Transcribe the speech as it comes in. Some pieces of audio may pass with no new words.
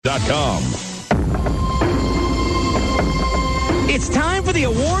It's time for the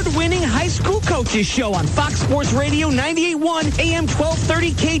award-winning High School Coaches Show on Fox Sports Radio 98.1 AM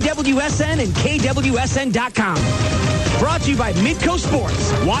 1230 KWSN and KWSN.com. Brought to you by Midco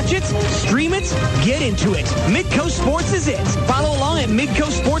Sports. Watch it, stream it, get into it. Midco Sports is it. Follow along at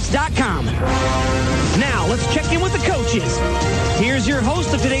midcosports.com. Now, let's check in with the coaches. Here's your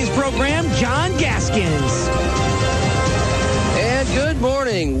host of today's program, John Gaskins. And good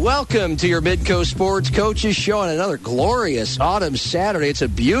morning. Welcome to your Midco Sports Coaches Show on another glorious autumn Saturday. It's a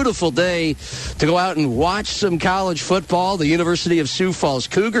beautiful day to go out and watch some college football. The University of Sioux Falls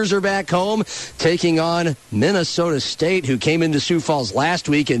Cougars are back home taking on Minnesota State, who came into Sioux Falls last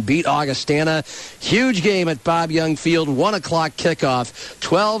week and beat Augustana. Huge game at Bob Young Field, 1 o'clock kickoff,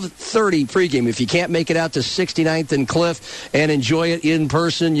 12:30 pregame. If you can't make it out to 69th and Cliff and enjoy it in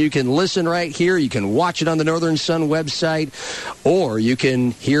person, you can listen right here. You can watch it on the Northern Sun website, or you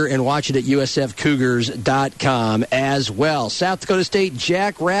can hear and watch it at usfcougars.com as well. South Dakota State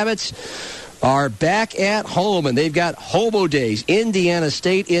Jackrabbits are back at home, and they've got Hobo Days. Indiana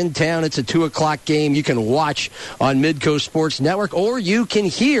State in town. It's a 2 o'clock game. You can watch on Midco Sports Network, or you can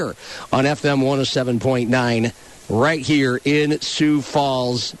hear on FM 107.9 right here in Sioux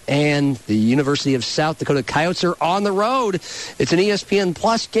Falls. And the University of South Dakota Coyotes are on the road. It's an ESPN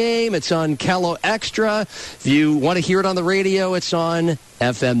Plus game. It's on Kello Extra. If you want to hear it on the radio, it's on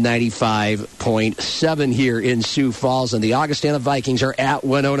FM 95.7 here in Sioux Falls. And the Augustana Vikings are at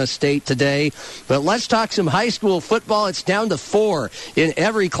Winona State today. But let's talk some high school football. It's down to 4 in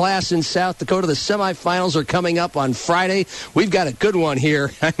every class in South Dakota. The semifinals are coming up on Friday. We've got a good one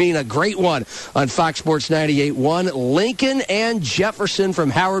here. I mean, a great one on Fox Sports 98.1. Lincoln and Jefferson from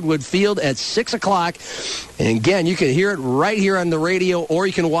Howard Wood Field at 6 o'clock. And again, you can hear it right here on the radio, or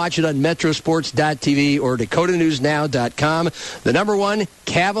you can watch it on metrosports.tv or dakotanewsnow.com. The number one,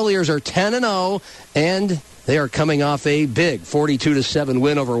 Cavaliers are 10-0, and they are coming off a big 42-7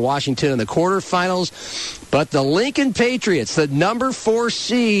 win over Washington in the quarterfinals. But the Lincoln Patriots, the number 4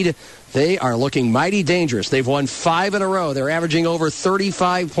 seed, they are looking mighty dangerous. They've won 5 in a row. They're averaging over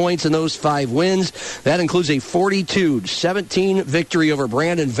 35 points in those 5 wins. That includes a 42-17 victory over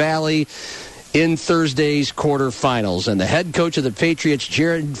Brandon Valley in Thursday's quarterfinals. And the head coach of the Patriots,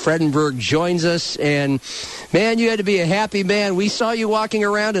 Jared Fredenberg, joins us. And, man, you had to be a happy man. We saw you walking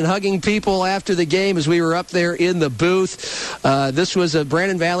around and hugging people after the game as we were up there in the booth. This was a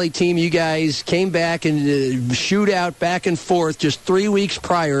Brandon Valley team. You guys came back and shootout back and forth just 3 weeks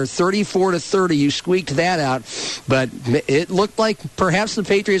prior, 34-30. You squeaked that out. But it looked like perhaps the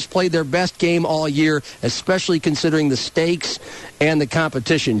Patriots played their best game all year, especially considering the stakes and the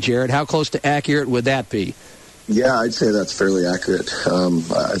competition. Jared, how close to accurate would that be? Yeah, I'd say that's fairly accurate.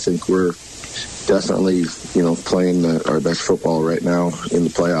 I think we're definitely, playing our best football right now in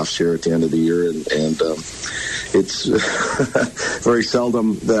the playoffs here at the end of the year, and it's very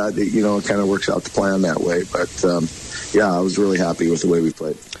seldom that it kind of works out the plan that way. But I was really happy with the way we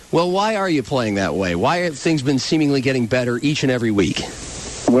played. Well, why are you playing that way? Why have things been seemingly getting better each and every week?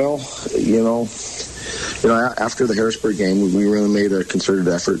 Well, after the Harrisburg game, we really made a concerted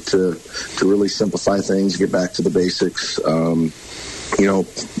effort to really simplify things, get back to the basics,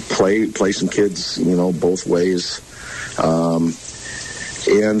 play some kids, both ways.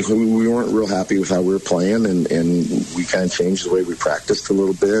 And we weren't real happy with how we were playing, and we kind of changed the way we practiced a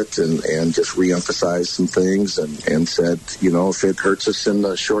little bit and just re-emphasized some things and said, if it hurts us in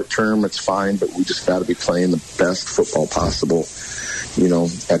the short term, it's fine, but we just got to be playing the best football possible,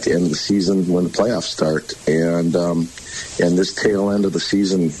 at the end of the season when the playoffs start. And this tail end of the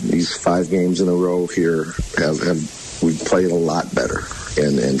season, these 5 games in a row here we've played a lot better.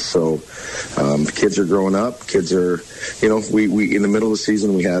 And so the kids are growing up. Kids are, we in the middle of the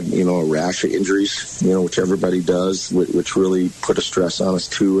season, we had, a rash of injuries, which everybody does, which really put a stress on us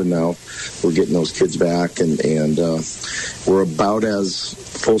too. And now we're getting those kids back, and we're about as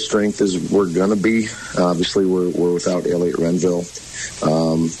full strength as we're going to be. Obviously, we're without Elliot Renville,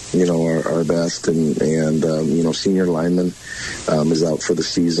 our best, and senior lineman is out for the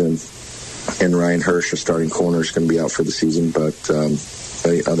season. And Ryan Hirsch, our starting corner, is going to be out for the season. But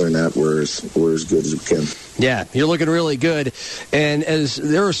other than that, we're as good as we can. Yeah, you're looking really good. And as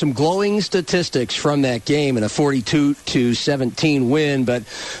there were some glowing statistics from that game and a 42-17 win, but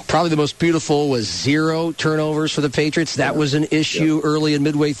probably the most beautiful was 0 turnovers for the Patriots. That was an issue early and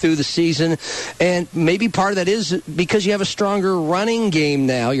midway through the season. And maybe part of that is because you have a stronger running game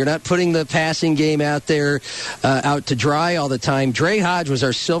now. You're not putting the passing game out there out to dry all the time. Dre Hodge was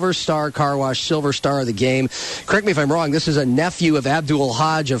our Silver Star Car Wash Silver Star of the game. Correct me if I'm wrong. This is a nephew of Abdul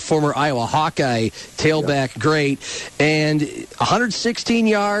Hodge, a former Iowa Hawkeye tailback back great. And 116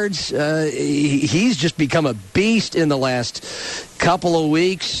 yards, he's just become a beast in the last couple of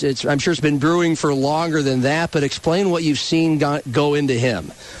weeks. I'm sure it's been brewing for longer than that, but explain what you've seen go into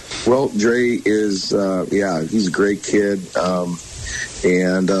him. Well, Dre is, he's a great kid.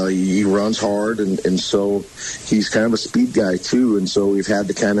 And he runs hard, and so he's kind of a speed guy, too. And so we've had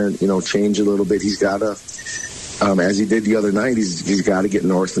to kind of, change a little bit. He's got to, as he did the other night, he's got to get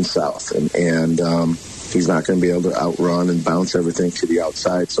north and south. And he's not going to be able to outrun and bounce everything to the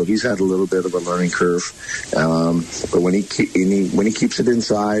outside. So he's had a little bit of a learning curve. But when he keeps it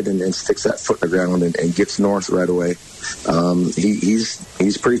inside and sticks that foot in the ground and gets north right away,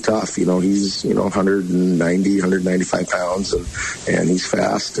 he's pretty tough. He's 190, 195 pounds, and he's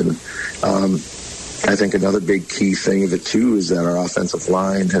fast. And I think another big key thing of it too is that our offensive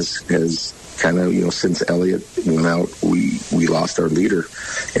line has kind of, since Elliott went out, we lost our leader,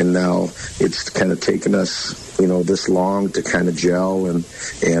 and now it's kind of taken us, this long to kind of gel and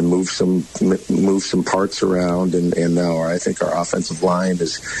move some parts around, and now I think our offensive line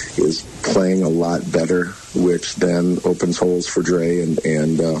is playing a lot better, which then opens holes for Dre and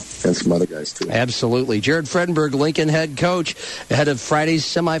some other guys too. Absolutely. Jared Fredenberg, Lincoln head coach, ahead of Friday's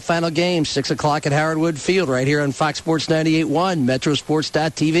semifinal game, 6 o'clock at Howard Wood Field, right here on Fox Sports 98.1,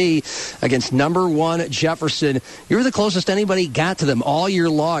 Metrosports.tv, against number 1 Jefferson. You're the closest anybody got to them all year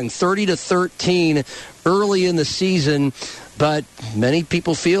long, 30-13 early in the season. But many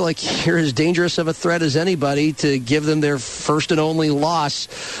people feel like you're as dangerous of a threat as anybody to give them their first and only loss.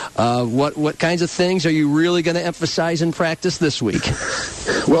 What kinds of things are you really going to emphasize in practice this week?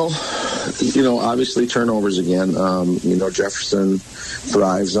 Well, obviously turnovers again. Jefferson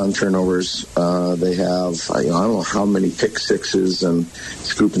thrives on turnovers. They have, I don't know how many pick sixes and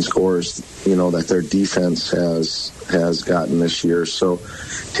scoop and scores, that their defense has gotten this year. So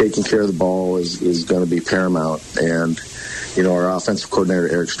taking care of the ball is going to be paramount. And our offensive coordinator,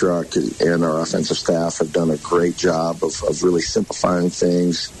 Eric Struck, and our offensive staff have done a great job of really simplifying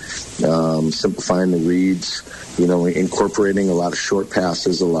things, simplifying the reads, incorporating a lot of short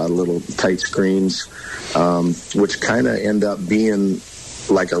passes, a lot of little tight screens, which kind of end up being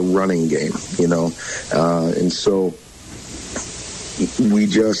like a running game, and so we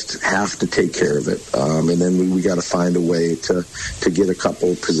just have to take care of it. And then we got to find a way to get a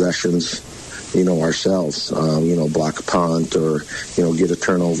couple possessions, ourselves, block a punt or, get a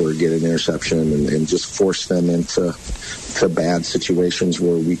turnover, get an interception, and just force them into bad situations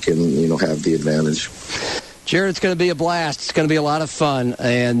where we can, have the advantage. Jared, it's going to be a blast. It's going to be a lot of fun.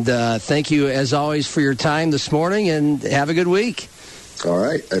 And thank you, as always, for your time this morning, and have a good week. All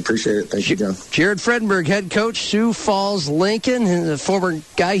right. I appreciate it. Thank you, John. Jared Fredenberg, head coach, Sioux Falls Lincoln, and the former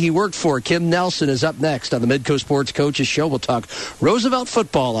guy he worked for, Kim Nelson, is up next on the Midco Sports Coaches Show. We'll talk Roosevelt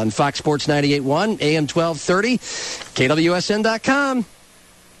football on Fox Sports 98.1, AM 1230, KWSN.com.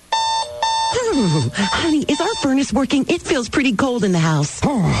 Honey, is our furnace working? It feels pretty cold in the house.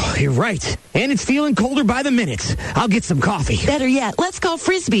 Oh, you're right. And it's feeling colder by the minute. I'll get some coffee. Better yet, let's call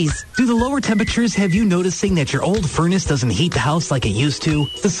Frisbee's. Do the lower temperatures have you noticing that your old furnace doesn't heat the house like it used to?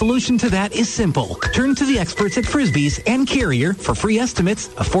 The solution to that is simple. Turn to the experts at Frisbee's and Carrier for free estimates,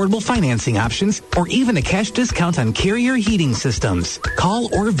 affordable financing options, or even a cash discount on Carrier heating systems. Call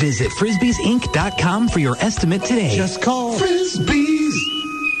or visit FrisbeesInc.com for your estimate today. Just call Frisbee's.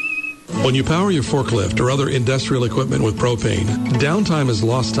 When you power your forklift or other industrial equipment with propane, downtime is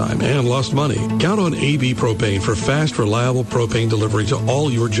lost time and lost money. Count on AB Propane for fast, reliable propane delivery to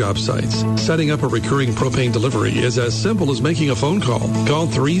all your job sites. Setting up a recurring propane delivery is as simple as making a phone call. Call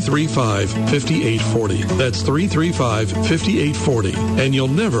 335-5840. That's 335-5840. And you'll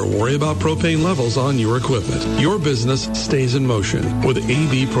never worry about propane levels on your equipment. Your business stays in motion with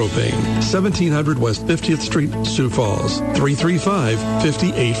AB Propane. 1700 West 50th Street, Sioux Falls.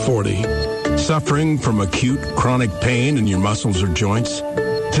 335-5840. Suffering from acute chronic pain in your muscles or joints?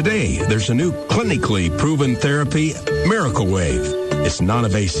 Today, there's a new clinically proven therapy, Miracle Wave. It's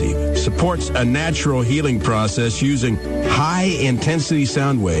non-invasive, supports a natural healing process using high-intensity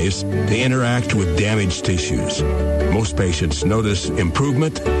sound waves to interact with damaged tissues. Most patients notice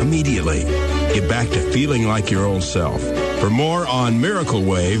improvement immediately. Get back to feeling like your old self. For more on Miracle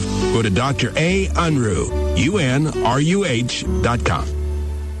Wave, go to Dr. A. Unruh, UNRUH.com.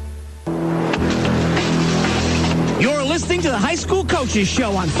 Listening to the High School Coaches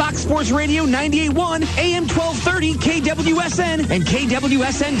Show on Fox Sports Radio 98.1, AM 1230, KWSN, and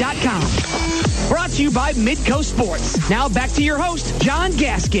KWSN.com. Brought to you by Midco Sports. Now back to your host, John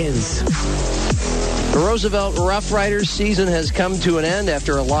Gaskins. The Roosevelt Rough Riders season has come to an end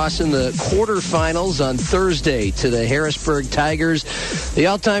after a loss in the quarterfinals on Thursday to the Harrisburg Tigers. The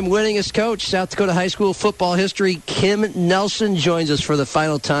all-time winningest coach, South Dakota high school football history, Kim Nelson, joins us for the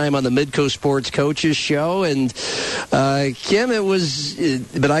final time on the Midco Sports Coaches Show. And Kim,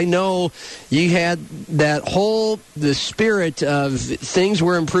 but I know you had the spirit of things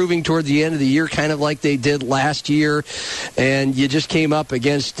were improving toward the end of the year, kind of like they did last year, and you just came up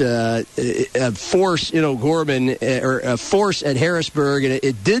against a force in O'Gorman, or a force at Harrisburg, and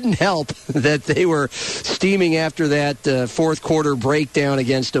it didn't help that they were steaming after that fourth quarter breakdown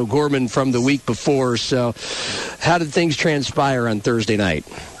against O'Gorman from the week before. So how did things transpire on Thursday night?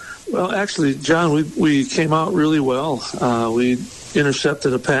 Well, actually, John, we came out really well. We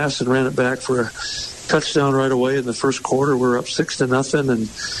intercepted a pass and ran it back for a touchdown right away in the first quarter. We were up 6-0 and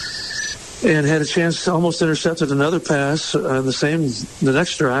had a chance to almost intercepted another pass on the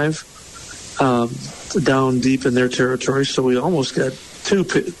next drive. Down deep in their territory, so we almost got two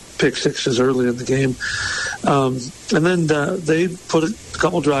pick sixes early in the game. And then they put a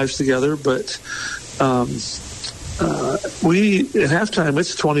couple drives together, but we, at halftime,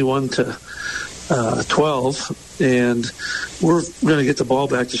 it's 21-12, and we're going to get the ball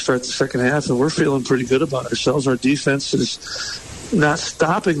back to start the second half, and we're feeling pretty good about ourselves. Our defense is not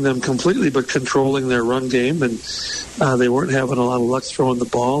stopping them completely, but controlling their run game, and they weren't having a lot of luck throwing the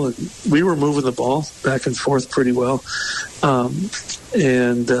ball, and we were moving the ball back and forth pretty well,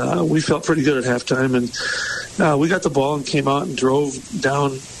 and we felt pretty good at halftime, and we got the ball and came out and drove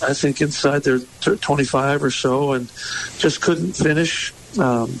down, I think, inside their 25 or so, and just couldn't finish.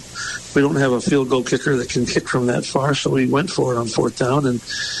 We don't have a field goal kicker that can kick from that far, so we went for it on fourth down and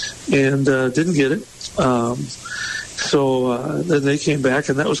didn't get it. So then they came back,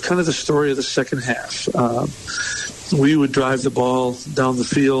 and that was kind of the story of the second half. We would drive the ball down the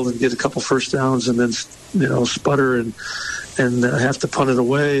field and get a couple first downs, and then sputter and have to punt it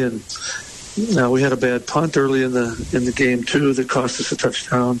away. And we had a bad punt early in the game too that cost us a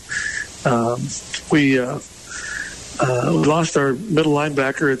touchdown. We lost our middle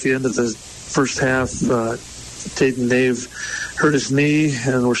linebacker at the end of the first half. Taden Nave hurt his knee,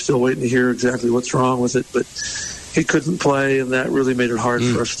 and we're still waiting to hear exactly what's wrong with it, but he couldn't play, and that really made it hard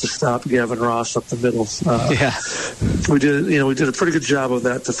for us to stop Gavin Ross up the middle. We did a pretty good job of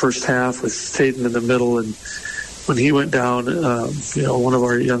that the first half with Taden in the middle, and when he went down, one of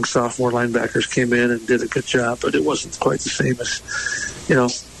our young sophomore linebackers came in and did a good job, but it wasn't quite the same as,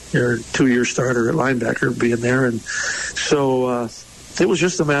 your 2-year starter at linebacker being there. And so it was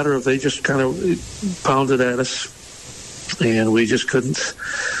just a matter of they just kind of pounded at us, and we just couldn't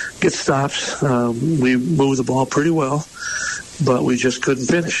get stops. We moved the ball pretty well, but we just couldn't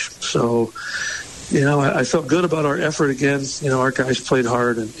finish. So, I felt good about our effort again. Our guys played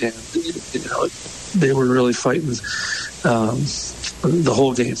hard, and they were really fighting the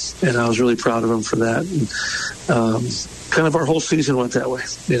whole game, and I was really proud of them for that. And, kind of our whole season went that way.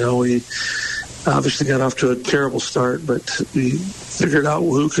 We obviously got off to a terrible start, but we figured out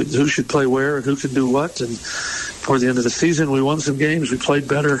who should play where and who could do what. And toward the end of the season, we won some games. We played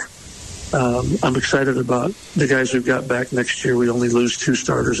better. I'm excited about the guys we've got back next year. We only lose 2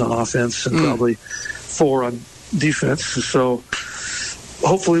 starters on offense and probably 4 on defense. So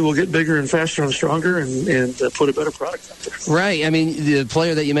hopefully we'll get bigger and faster and stronger and put a better product out there. Right. I mean, the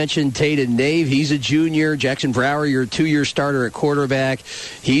player that you mentioned, Taden Nave, he's a junior. Jackson Brower, your 2-year starter at quarterback,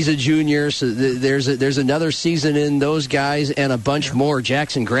 he's a junior. So there's another season in those guys and a bunch more.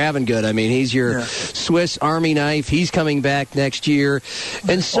 Jackson Gravengood, I mean, he's your Swiss Army knife. He's coming back next year.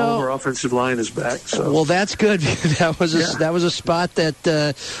 And so all of our offensive line is back. So. Well, that's good. That was a spot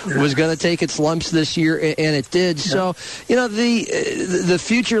that was going to take its lumps this year, and it did. Yeah. So, the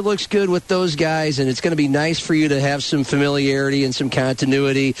future looks good with those guys, and it's going to be nice for you to have some familiarity and some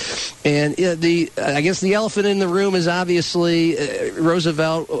continuity. And I guess the elephant in the room is obviously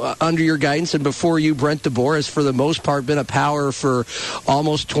Roosevelt under your guidance, and before you, Brent DeBoer has for the most part been a power for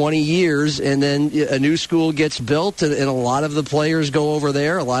almost 20 years. And then a new school gets built, and a lot of the players go over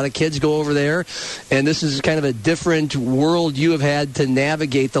there, a lot of kids go over there, and this is kind of a different world you have had to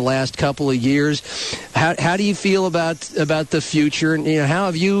navigate the last couple of years. How do you feel about the future? And how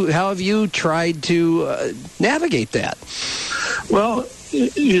have you tried to navigate that? Well,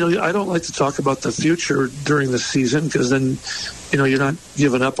 I don't like to talk about the future during the season because then, you're not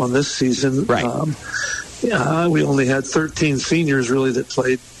giving up on this season. Right. We only had 13 seniors really that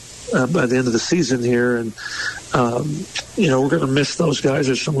played by the end of the season here, and we're going to miss those guys.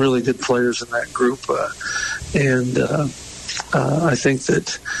 There's some really good players in that group, and I think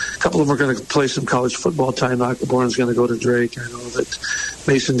that a couple of them are going to play some college football. Ty Knockleborn is going to go to Drake. I know that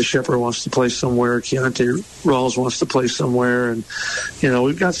Mason DeShepard wants to play somewhere. Keontae Rawls wants to play somewhere. And,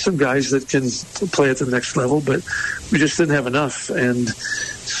 we've got some guys that can play at the next level, but we just didn't have enough. And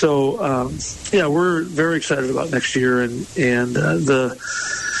so, we're very excited about next year. And the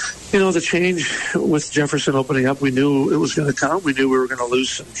change with Jefferson opening up, we knew it was going to come. We knew we were going to lose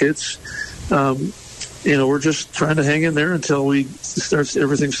some kids. We're just trying to hang in there until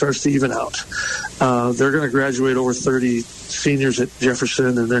everything starts to even out. They're going to graduate over 30 seniors at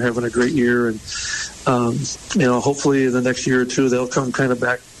Jefferson, and they're having a great year. And, hopefully in the next year or two, they'll come kind of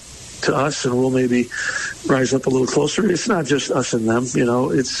back to us, and we'll maybe rise up a little closer. It's not just us and them, they're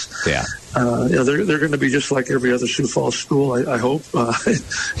going to be just like every other Sioux Falls school, I hope, in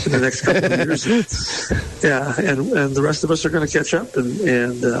the next couple of years. And the rest of us are going to catch up,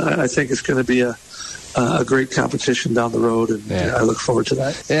 and I think it's going to be a great competition down the road, and I look forward to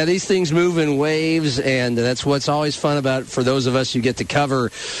that. Yeah, these things move in waves, and that's what's always fun about, for those of us who get to cover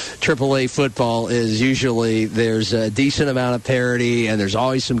AAA football, is usually there's a decent amount of parity, and there's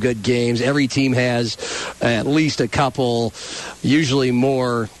always some good games. Every team has at least a couple, usually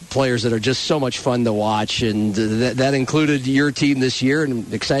more, players that are just so much fun to watch, and that included your team this year, and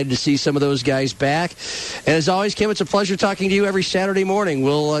I'm excited to see some of those guys back. And as always, Kim, it's a pleasure talking to you every Saturday morning.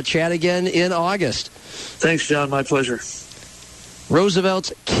 We'll chat again in August. Thanks, John. My pleasure.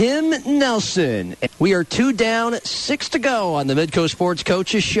 Roosevelt's Kim Nelson. We are 2 down, 6 to go on the Midco Sports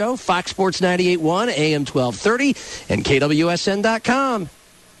Coaches Show, Fox Sports 98.1, AM 1230, and KWSN.com.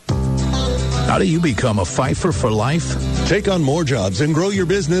 How do you become a Pfeiffer for life? Take on more jobs and grow your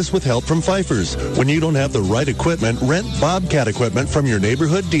business with help from Pfeiffer's. When you don't have the right equipment, rent Bobcat equipment from your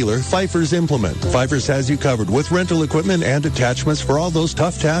neighborhood dealer, Pfeiffer's Implement. Pfeiffer's has you covered with rental equipment and attachments for all those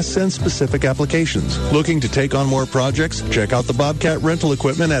tough tasks and specific applications. Looking to take on more projects? Check out the Bobcat rental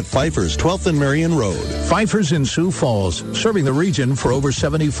equipment at Pfeiffer's, 12th and Marion Road. Pfeiffer's in Sioux Falls, serving the region for over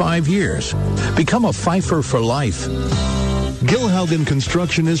 75 years. Become a Pfeiffer for life. Gilhaugen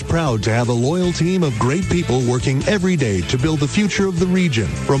Construction is proud to have a loyal team of great people working every day to build the future of the region.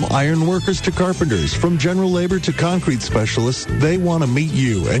 From iron workers to carpenters, from general labor to concrete specialists, they want to meet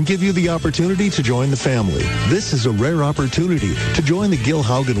you and give you the opportunity to join the family. This is a rare opportunity. To join the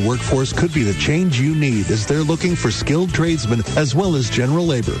Gilhaugen workforce could be the change you need, as they're looking for skilled tradesmen as well as general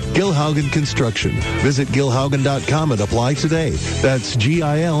labor. Gilhaugen Construction. Visit Gilhaugen.com and apply today. That's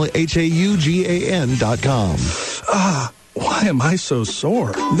GILHAUGAN.com. Why am I so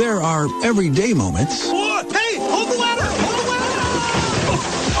sore? There are everyday moments. What? Hey, hold the ladder! Hold the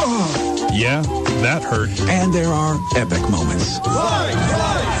ladder! Yeah, that hurt. And there are epic moments. Fly!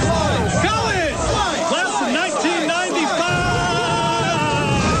 College! Class of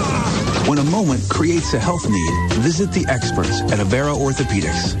 1995! When a moment creates a health need, visit the experts at Avera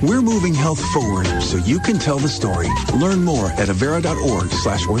Orthopedics. We're moving health forward so you can tell the story. Learn more at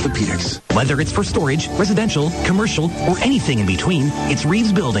avera.org/orthopedics. Whether it's for storage, residential, commercial, or anything in between, it's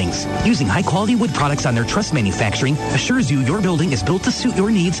Reeves Buildings. Using high-quality wood products on their truss manufacturing assures you your building is built to suit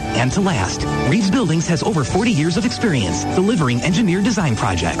your needs and to last. Reeves Buildings has over 40 years of experience delivering engineered design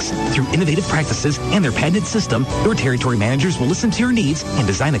projects. Through innovative practices and their patented system, your territory managers will listen to your needs and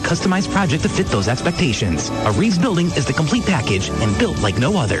design a customized project to fit those expectations. A Reeves Building is the complete package and built like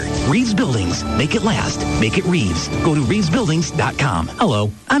no other. Reeves Buildings. Make it last. Make it Reeves. Go to reevesbuildings.com.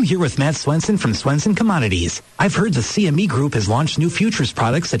 Hello, I'm here with Matt Swenson from Swenson Commodities. I've heard the CME Group has launched new futures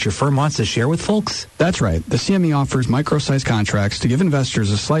products that your firm wants to share with folks. That's right. The CME offers micro-sized contracts to give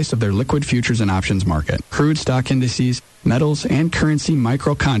investors a slice of their liquid futures and options market. Crude stock indices, metals, and currency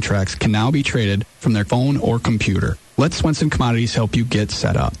micro contracts can now be traded from their phone or computer. Let Swenson Commodities help you get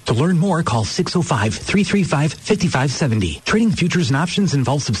set up. To learn more, call 605-335-5570. Trading futures and options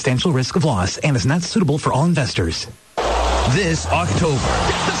involves substantial risk of loss and is not suitable for all investors. This October,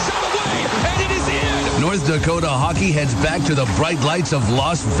 and it is in! North Dakota hockey heads back to the bright lights of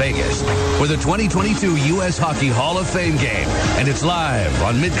Las Vegas for the 2022 U.S. Hockey Hall of Fame game, and it's live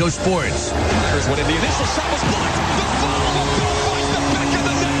on Midco Sports. Here's what in the initial shot was blocked. The follow-up goal finds the back of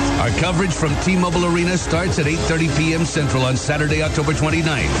the net. Our coverage from T-Mobile Arena starts at 8:30 p.m. Central on Saturday, October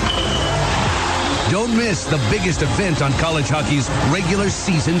 29th. Don't miss the biggest event on college hockey's regular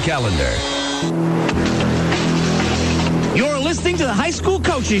season calendar. You're listening to the High School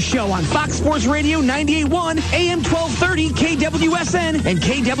Coaches Show on Fox Sports Radio 98.1, AM 1230, KWSN, and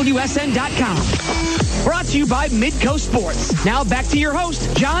KWSN.com. Brought to you by Midco Sports. Now back to your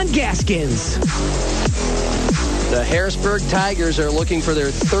host, John Gaskins. The Harrisburg Tigers are looking for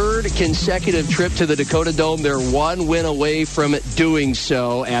their third consecutive trip to the Dakota Dome. They're one win away from doing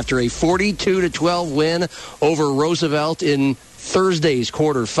so after a 42-12 win over Roosevelt in Thursday's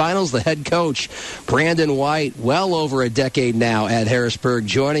quarterfinals. The head coach, Brandon White, well over a decade now at Harrisburg,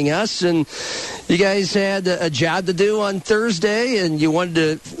 joining us. And you guys had a job to do on Thursday, and you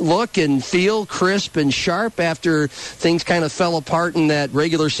wanted to look and feel crisp and sharp after things kind of fell apart in that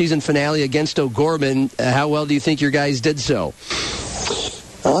regular season finale against O'Gorman. How well do you think your guys did so?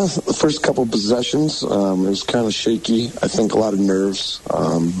 The first couple of possessions, it was kind of shaky. I think a lot of nerves. A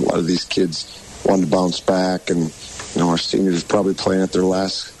lot of these kids wanted to bounce back, and our seniors probably playing at their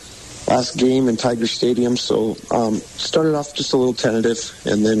last game in Tiger Stadium. So started off just a little tentative,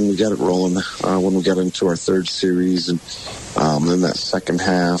 and then we got it rolling when we got into our third series. And then that second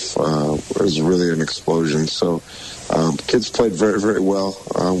half was really an explosion. So kids played very, very well.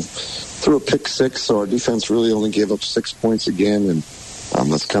 Threw a pick six, so our defense really only gave up 6 points again. And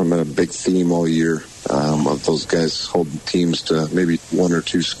that's kind of been a big theme all year of those guys holding teams to maybe one or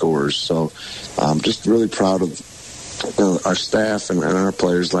two scores. So just really proud of our staff and our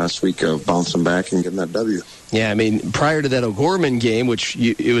players last week of bouncing back and getting that W. Yeah, I mean, prior to that O'Gorman game, which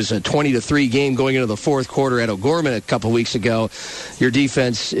it was a 20-3 game going into the fourth quarter at O'Gorman a couple weeks ago, your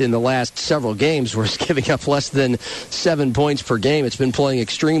defense in the last several games was giving up less than 7 points per game. It's been playing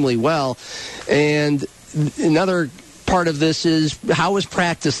extremely well. And another part of this is, how was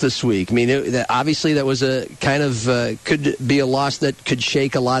practice this week? I mean, obviously that was a kind of could be a loss that could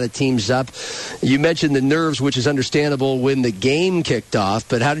shake a lot of teams up. You mentioned the nerves, which is understandable when the game kicked off,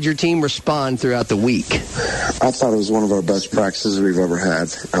 but how did your team respond throughout the week? I thought it was one of our best practices we've ever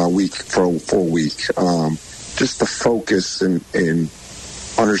had, a week for a full week. Just the focus and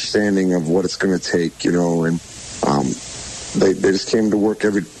understanding of what it's going to take, and they just came to work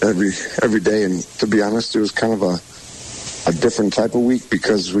every day. And to be honest, it was kind of a different type of week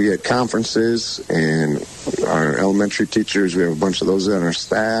because we had conferences and our elementary teachers, we have a bunch of those on our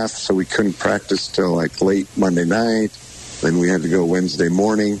staff, so we couldn't practice till like late Monday night. Then we had to go Wednesday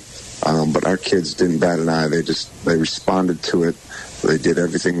morning. But our kids didn't bat an eye. They responded to it. They did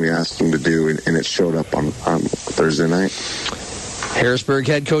everything we asked them to do, and it showed up on Thursday night. Harrisburg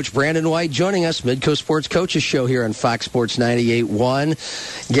head coach Brandon White joining us, Midco Sports Coaches Show here on Fox Sports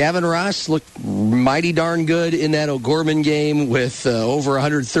 98.1. Gavin Ross looked mighty darn good in that O'Gorman game with over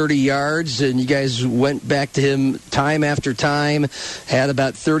 130 yards, and you guys went back to him time after time, had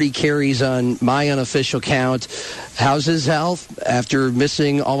about 30 carries on my unofficial count. How's his health after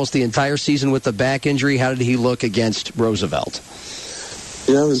missing almost the entire season with the back injury? How did he look against Roosevelt?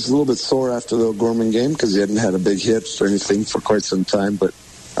 Yeah, he was a little bit sore after the O'Gorman game because he hadn't had a big hit or anything for quite some time, but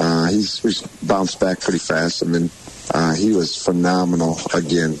he's bounced back pretty fast, and then he was phenomenal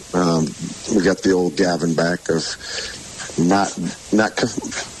again. We got the old Gavin back of not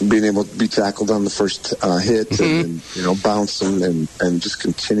being able to be tackled on the first hit, and bouncing and just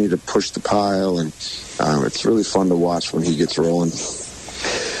continue to push the pile, and it's really fun to watch when he gets rolling.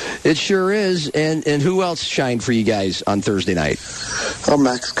 It sure is. And who else shined for you guys on Thursday night?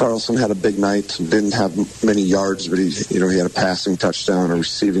 Max Carlson had a big night. Didn't have many yards, but he had a passing touchdown, a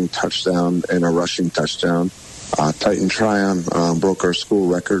receiving touchdown, and a rushing touchdown. Titan Tryon broke our school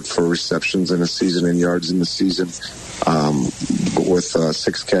record for receptions in a season and yards in the season with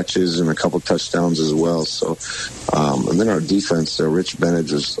 6 catches and a couple touchdowns as well. So, and then our defense, Rich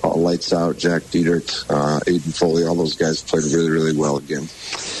Bennett was all lights out. Jack Diedert, Aiden Foley, all those guys played really, really well again.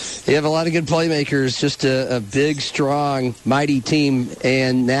 You have a lot of good playmakers, just a big, strong, mighty team.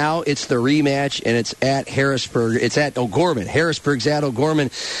 And now it's the rematch, and it's at Harrisburg. It's at O'Gorman. Harrisburg's at O'Gorman.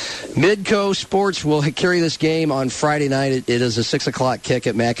 Midco Sports will carry this game on Friday night. It is a 6 o'clock kick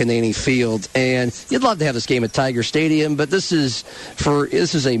at McEnany Field. And you'd love to have this game at Tiger Stadium, but this is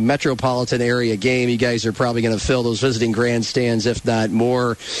a metropolitan area game. You guys are probably going to fill those visiting grandstands, if not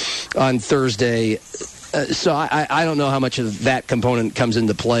more, on Thursday. So I don't know how much of that component comes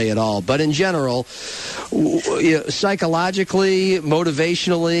into play at all. But in general, psychologically,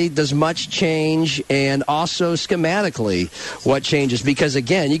 motivationally, does much change? And also schematically, what changes? Because,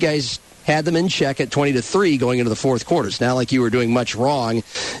 again, you guys had them in check at 20-3 going into the fourth quarter. It's not like you were doing much wrong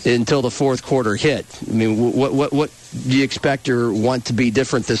until the fourth quarter hit. I mean, what do you expect or want to be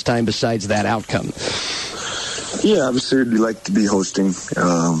different this time besides that outcome? Yeah, obviously we'd like to be hosting,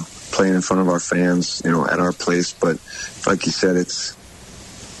 playing in front of our fans, at our place. But like you said, it's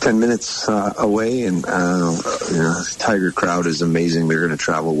 10 minutes away, and Tiger crowd is amazing. They're going to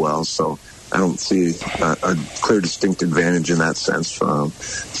travel well, so I don't see a clear, distinct advantage in that sense.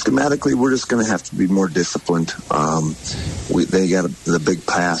 Schematically, we're just going to have to be more disciplined. They got the big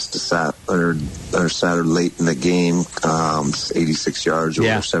pass to Saturday late in the game, 86 yards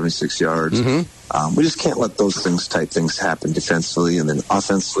or 76 yards. Mm-hmm. We just can't let those type things happen defensively, and then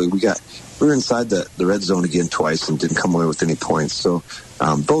offensively, we were inside the red zone again twice and didn't come away with any points. So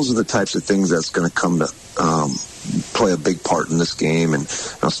those are the types of things that's going to come to play a big part in this game. And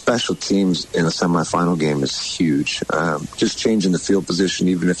special teams in a semifinal game is huge. Just changing the field position,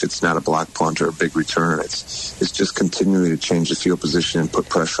 even if it's not a block punt or a big return, it's just continuing to change the field position and put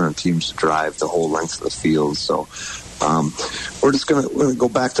pressure on teams to drive the whole length of the field. So we're just going to go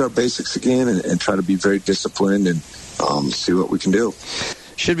back to our basics again and try to be very disciplined and see what we can do.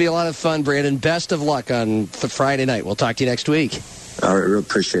 Should be a lot of fun, Brandon. Best of luck on Friday night. We'll talk to you next week. All right, really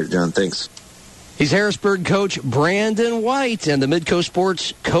appreciate it, John. Thanks. He's Harrisburg coach Brandon White, and the Midco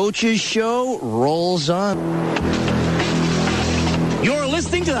Sports Coaches Show rolls on. You're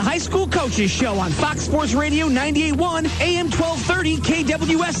listening to the High School Coaches Show on Fox Sports Radio 98.1, AM 1230,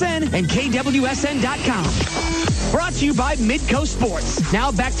 KWSN, and KWSN.com. Brought to you by Midco Sports.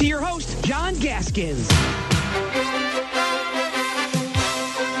 Now back to your host, John Gaskins.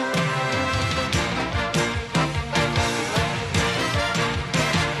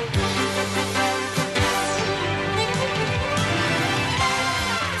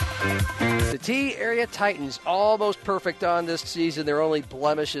 The T-Area Titans almost perfect on this season. Their only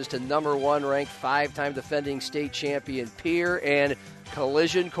blemish is to number 1 ranked 5-time defending state champion Pierre, and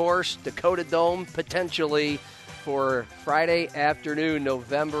collision course, Dakota Dome, potentially for Friday afternoon,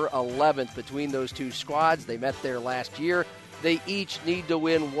 November 11th, between those two squads. They met there last year. They each need to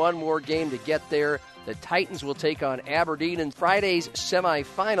win one more game to get there. The Titans will take on Aberdeen in Friday's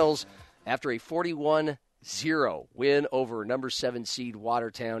semifinals after a 41-0 win over number 7 seed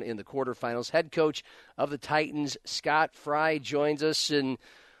Watertown in the quarterfinals. Head coach of the Titans, Scott Fry, joins us. And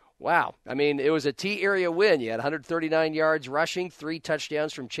wow, I mean, it was a T-area win. You had 139 yards rushing, 3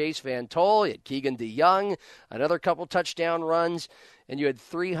 touchdowns from Chase Van Tol. You had Keegan DeYoung, another couple touchdown runs, and you had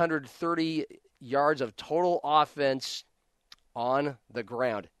 330 yards of total offense on the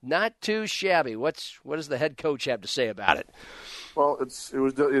ground. Not too shabby. What does the head coach have to say about it? Well, it's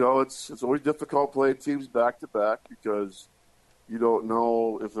always difficult playing teams back to back because you don't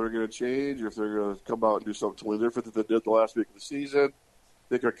know if they're going to change or if they're going to come out and do something totally different than they did the last week of the season. I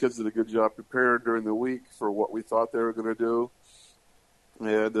think our kids did a good job preparing during the week for what we thought they were going to do, and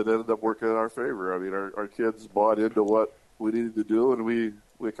it ended up working in our favor. I mean, our kids bought into what we needed to do, and we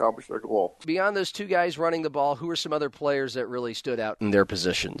accomplished our goal. Beyond those two guys running the ball, who are some other players that really stood out in their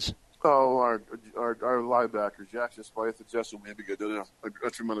positions? Oh, our linebackers, Jackson Smythe and Jesse Wambiga, did a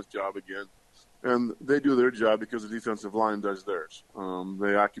tremendous job again. And they do their job because the defensive line does theirs.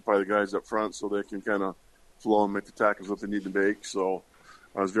 They occupy the guys up front so they can kind of flow and make the tackles that they need to make. So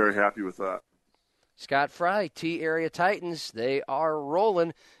I was very happy with that. Scott Fry, T-Area Titans, they are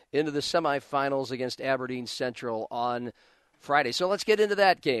rolling into the semifinals against Aberdeen Central on Friday. So let's get into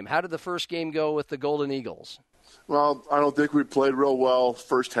that game. How did the first game go with the Golden Eagles? Well, I don't think we played real well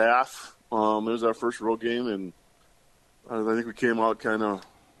first half. It was our first real game, and I think we came out kind of,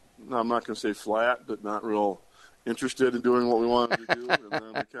 I'm not going to say flat, but not real interested in doing what we wanted to do. And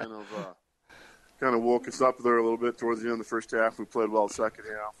then we kind of woke us up there a little bit towards the end of the first half. We played well the second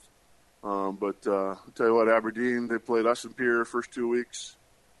half. But I'll tell you what, Aberdeen, they played us in Pierre first 2 weeks.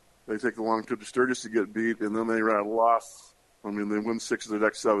 They take the long trip to Sturgis to get beat, and then they rattle off. I mean, they win 6 of their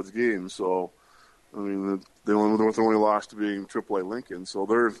next 7 games, so I mean, they only lost to being AAA Lincoln, so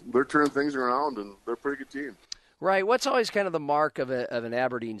they're turning things around, and they're a pretty good team. Right. What's always kind of the mark of an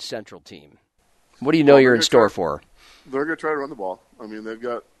Aberdeen Central team? What do you know you're in store for? They're going to try to run the ball. I mean, they've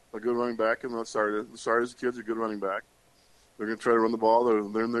got a good running back, and the Sardis kids are a good running back. They're going to try to run the ball.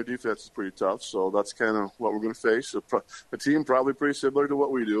 Their defense is pretty tough, so that's kind of what we're going to face. A team probably pretty similar to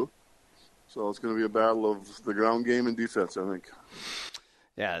what we do. So it's going to be a battle of the ground game and defense, I think.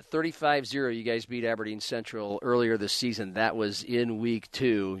 Yeah, 35-0, you guys beat Aberdeen Central earlier this season. That was in Week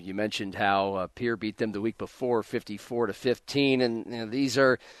 2. You mentioned how Pierre beat them the week before, 54-15. And these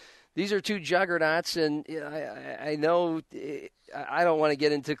are two juggernauts, and I know I don't want to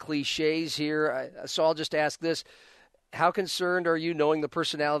get into cliches here, so I'll just ask this. How concerned are you, knowing the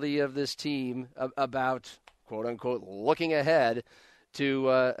personality of this team, about, quote-unquote, looking ahead to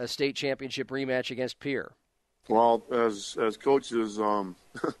a state championship rematch against Pierre? Well, as coaches,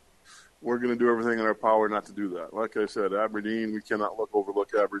 we're going to do everything in our power not to do that. Like I said, Aberdeen, we cannot overlook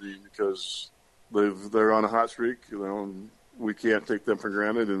Aberdeen because they're on a hot streak. we can't take them for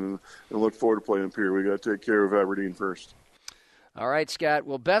granted and look forward to playing Pier. We got to take care of Aberdeen first. All right, Scott.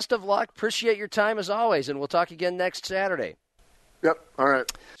 Well, best of luck. Appreciate your time as always, and we'll talk again next Saturday. Yep. All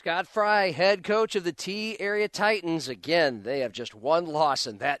right. Scott Fry, head coach of the T-Area Titans. Again, they have just one loss,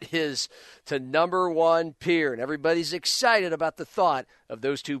 and that is to number 1 Pier. And everybody's excited about the thought of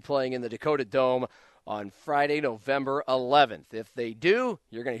those two playing in the Dakota Dome on Friday, November 11th. If they do,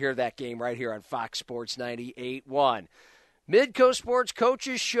 you're going to hear that game right here on Fox Sports 98.1. Midco Sports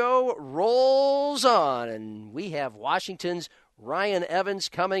Coaches Show rolls on, and we have Washington's Ryan Evans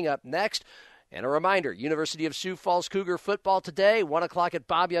coming up next. And a reminder, University of Sioux Falls Cougar football today, 1 o'clock at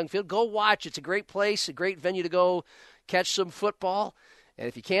Bob Young Field. Go watch. It's a great place, a great venue to go catch some football. And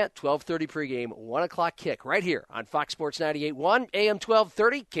if you can't, 12:30 pregame, 1 o'clock kick right here on Fox Sports 98.1, AM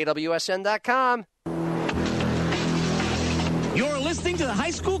 1230, KWSN.com. You're listening to the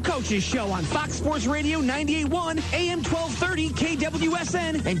High School Coaches Show on Fox Sports Radio 98.1, AM 1230,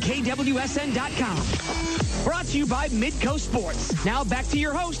 KWSN, and KWSN.com. Brought to you by Midco Sports. Now back to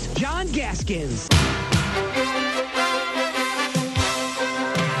your host, John Gaskins.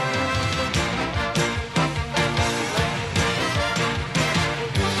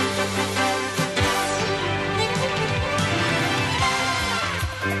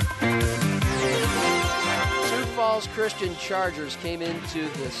 Christian Chargers came into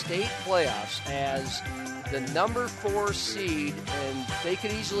the state playoffs as the number 4 seed, and they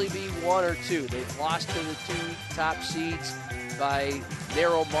could easily be 1 or 2. They've lost to the 2 top seeds by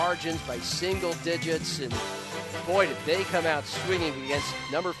narrow margins, by single digits, and boy, did they come out swinging against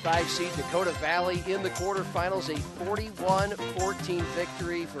number 5 seed Dakota Valley in the quarterfinals, a 41-14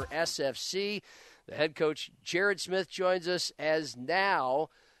 victory for SFC. The head coach, Jared Smith, joins us as now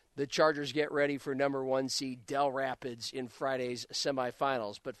the Chargers get ready for number 1 seed Del Rapids in Friday's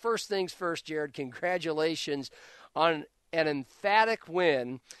semifinals. But first things first, Jared, congratulations on an emphatic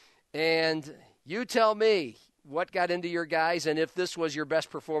win. And you tell me what got into your guys and if this was your best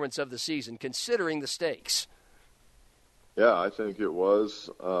performance of the season, considering the stakes. Yeah, I think it was.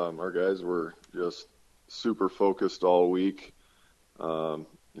 Our guys were just super focused all week.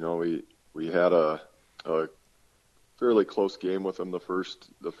 We had a fairly close game with them the first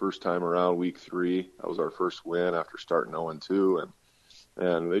time around, week 3. That was our first win after starting 0-2,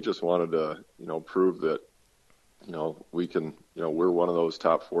 and they just wanted to prove that we can we're one of those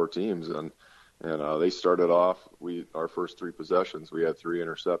top 4 teams, and they started off our first 3 possessions we had 3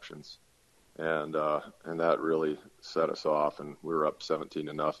 interceptions, and that really set us off, and we were up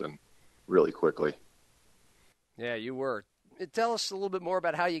 17-0 really quickly. Yeah, you were. Tell us a little bit more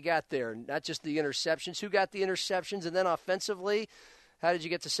about how you got there, not just the interceptions. Who got the interceptions? And then offensively, how did you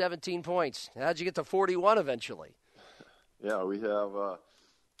get to 17 points? How did you get to 41 eventually? Yeah, we have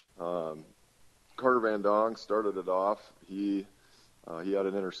Carter Van Dong started it off. He had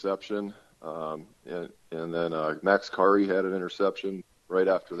an interception, and then Max Kari had an interception right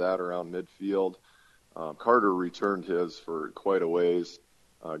after that around midfield. Carter returned his for quite a ways.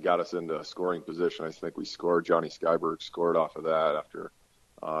 Got us into scoring position. I think we scored. Johnny Skyberg scored off of that after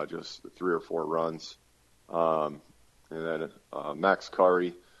just 3 or 4 runs. And then Max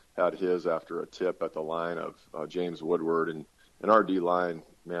Kari had his after a tip at the line of James Woodward. And our D-line,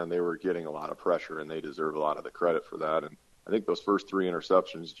 man, they were getting a lot of pressure, and they deserve a lot of the credit for that. And I think those first 3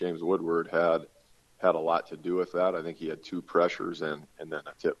 interceptions, James Woodward had a lot to do with that. I think he had 2 pressures and then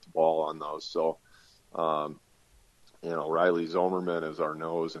a tipped ball on those. So, Riley Zomerman is our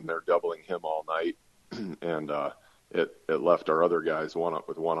nose, and they're doubling him all night, and it left our other guys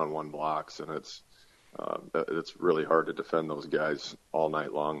with one-on-one blocks, and it's really hard to defend those guys all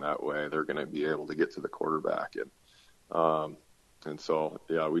night long that way. They're going to be able to get to the quarterback, and so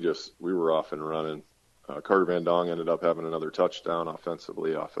yeah, we were off and running. Carter Van Dong ended up having another touchdown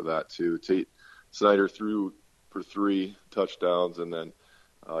offensively off of that too. Tate Snyder threw for 3 touchdowns, and then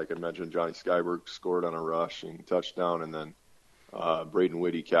like I mentioned, Johnny Skyberg scored on a rushing touchdown, and then Braden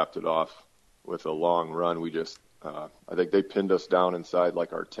Whitty capped it off with a long run. We just, I think they pinned us down inside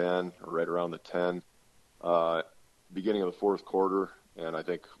like our 10, or right around the 10, beginning of the 4th quarter, and I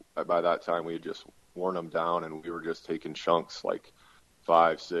think by that time we had just worn them down, and we were just taking chunks like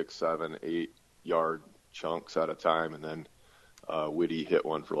 5, 6, 7, 8-yard chunks at a time, and then Whitty hit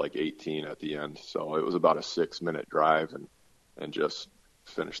one for like 18 at the end. So it was about a 6-minute drive, and just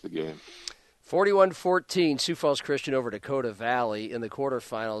finished the game. 41-14, Sioux Falls Christian over Dakota Valley in the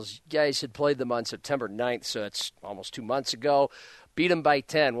quarterfinals. You guys had played them on September 9th, so it's almost 2 months ago. Beat them by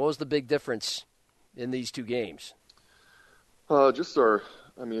 10. What was the big difference in these 2 games?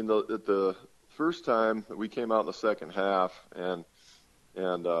 The first time we came out in the second half and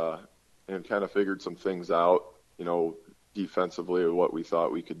kind of figured some things out. defensively what we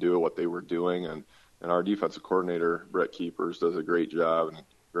thought we could do, what they were doing, and our defensive coordinator, Brett Keepers, does a great job, and a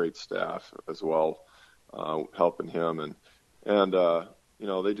great staff as well, helping him. And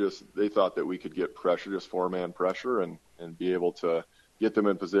they thought that we could get pressure, just 4-man pressure, and be able to get them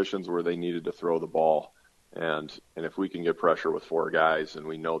in positions where they needed to throw the ball. And if we can get pressure with 4 guys and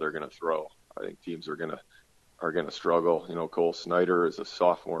we know they're going to throw, I think teams are going to struggle. Cole Snyder is a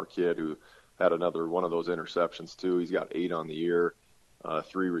sophomore kid who had another one of those interceptions too. He's got 8 on the year,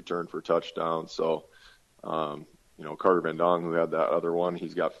 3 returned for touchdowns. So, Carter Van Dong, who had that other one,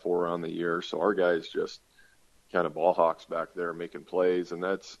 he's got 4 on the year. So our guys just kind of ball hawks back there making plays, and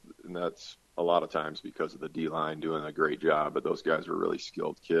that's a lot of times because of the D-line doing a great job. But those guys are really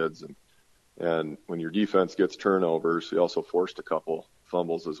skilled kids, and when your defense gets turnovers, we also forced a couple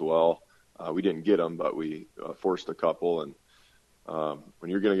fumbles as well. We didn't get them, but we forced a couple. And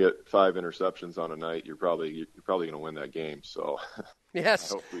when you're going to get 5 interceptions on a night, you're probably going to win that game. So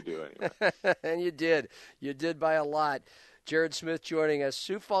yes, I hope we do anyway. And you did. You did by a lot. Jared Smith joining us.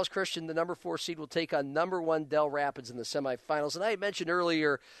 Sioux Falls Christian, the number 4 seed, will take on number 1 Dell Rapids in the semifinals. And I mentioned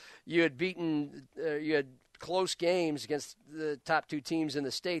earlier you had close games against the top 2 teams in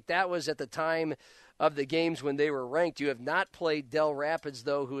the state. That was at the time of the games when they were ranked. You have not played Dell Rapids,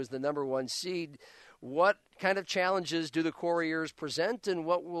 though, who is the number 1 seed. What kind of challenges do the Couriers present, and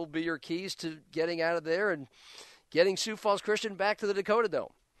what will be your keys to getting out of there and getting Sioux Falls Christian back to the Dakota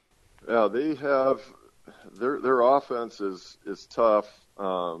Dome? Yeah, they have their offense is tough. They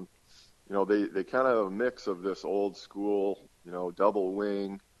kind of have a mix of this old school, double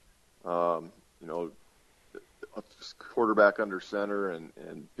wing, quarterback under center and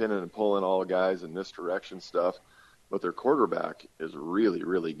pinning and pulling all guys and misdirection stuff. But their quarterback is really,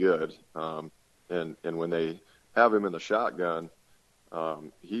 really good. And when they have him in the shotgun,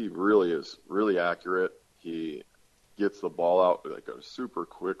 he really is really accurate. He gets the ball out like a super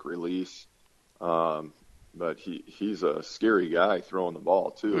quick release. But he's a scary guy throwing the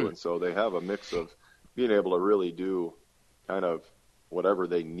ball too. And so they have a mix of being able to really do kind of whatever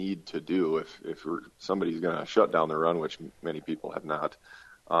they need to do if somebody's going to shut down the run, which many people have not,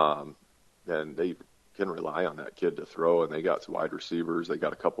 then they can rely on that kid to throw. And they got some wide receivers. They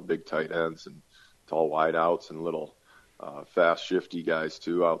got a couple big tight ends and tall wide outs and little fast, shifty guys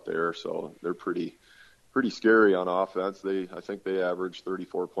too out there. So they're pretty scary on offense. I think they average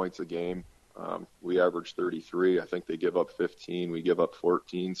 34 points a game. We average 33. I think they give up 15. We give up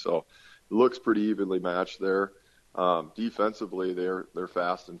 14. So it looks pretty evenly matched there. Defensively, they're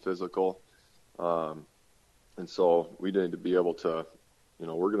fast and physical. And so we need to be able to,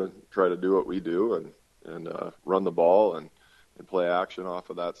 we're going to try to do what we do and run the ball and play action off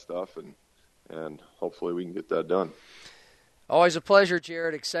of that stuff. And hopefully we can get that done. Always a pleasure,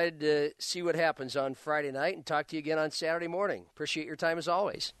 Jared. Excited to see what happens on Friday night and talk to you again on Saturday morning. Appreciate your time as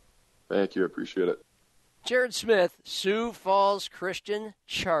always. Thank you. I appreciate it. Jared Smith, Sioux Falls Christian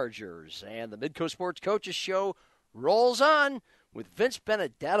Chargers. And the Midco Sports Coaches Show rolls on with Vince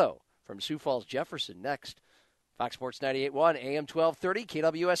Benedetto from Sioux Falls Jefferson next. Fox Sports 98.1, AM 1230,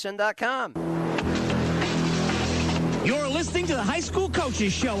 KWSN.com. You're listening to the High School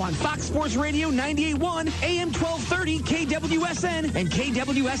Coaches Show on Fox Sports Radio 98.1, AM 1230, KWSN, and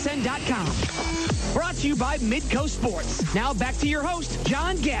KWSN.com. Brought to you by Midco Sports. Now back to your host,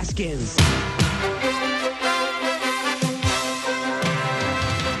 John Gaskins.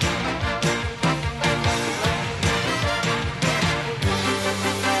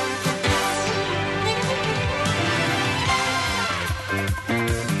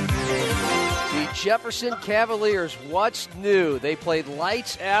 Jefferson Cavaliers, what's new? They played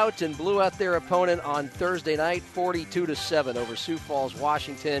lights out and blew out their opponent on Thursday night, 42-7 over Sioux Falls,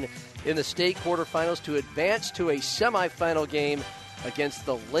 Washington, in the state quarterfinals to advance to a semifinal game against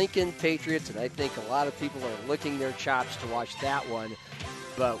the Lincoln Patriots. And I think a lot of people are licking their chops to watch that one.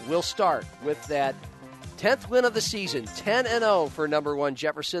 But we'll start with that 10th win of the season, 10-0 for number 1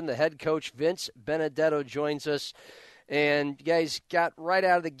 Jefferson. The head coach, Vince Benedetto, joins us. And you guys got right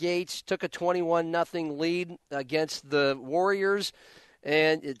out of the gates, took a 21-0 lead against the Warriors,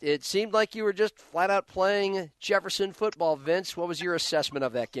 and it seemed like you were just flat-out playing Jefferson football. Vince, what was your assessment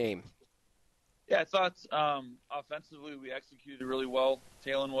of that game? Yeah, I thought offensively we executed really well.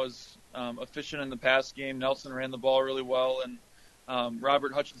 Talon was efficient in the pass game. Nelson ran the ball really well, and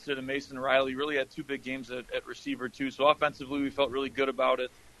Robert Hutchinson and Mason Riley really had 2 big games at receiver, too. So offensively we felt really good about it.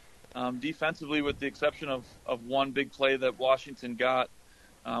 Defensively, with the exception of one big play that Washington got,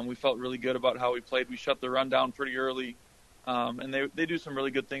 we felt really good about how we played. We shut the run down pretty early, and they do some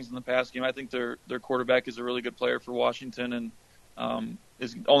really good things in the pass game. I think their quarterback is a really good player for Washington and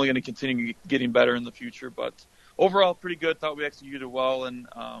is only going to continue getting better in the future. But overall, pretty good. Thought we executed well and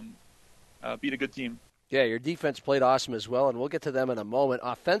beat a good team. Yeah, your defense played awesome as well, and we'll get to them in a moment.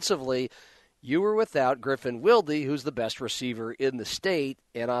 Offensively, you were without Griffin Wilde, who's the best receiver in the state,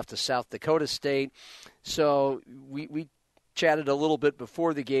 and off to South Dakota State. So we chatted a little bit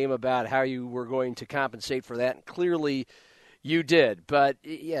before the game about how you were going to compensate for that, and clearly you did. But,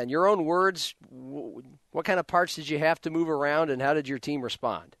 yeah, in your own words, what kind of parts did you have to move around, and how did your team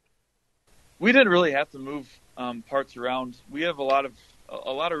respond? We didn't really have to move parts around. We have a lot of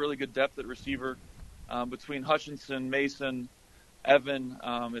really good depth at receiver between Hutchinson, Mason, Evan.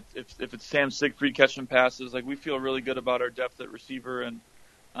 If it's Sam Siegfried catching passes, like we feel really good about our depth at receiver, and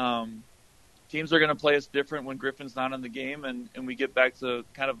teams are going to play us different when Griffin's not in the game, and we get back to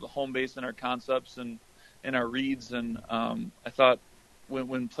kind of the home base in our concepts and in our reads. And I thought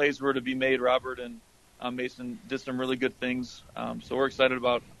when plays were to be made, Robert and Mason did some really good things. So we're excited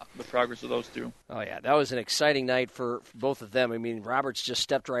about the progress of those two. Oh, yeah, that was an exciting night for both of them. I mean, Roberts just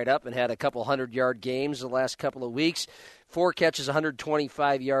stepped right up and had a couple 100-yard games the last couple of weeks. 4 catches,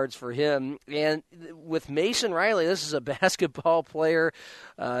 125 yards for him. And with Mason Riley, this is a basketball player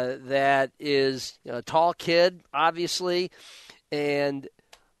that is a tall kid, obviously. And,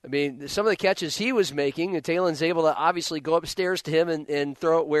 I mean, some of the catches he was making, Taylon's able to obviously go upstairs to him and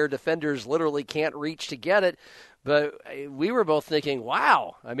throw it where defenders literally can't reach to get it. But we were both thinking,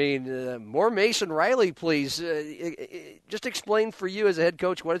 wow, I mean, more Mason Riley, please. Just explain for you as a head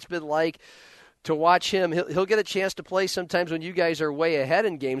coach what it's been like to watch him. He'll get a chance to play sometimes when you guys are way ahead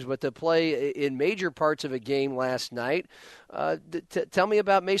in games, but to play in major parts of a game last night. Tell me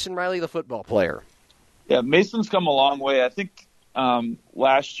about Mason Riley, the football player. Yeah, Mason's come a long way. I think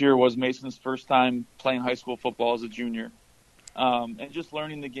last year was Mason's first time playing high school football as a junior. And just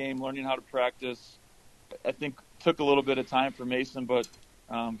learning the game, learning how to practice, I think took a little bit of time for Mason, but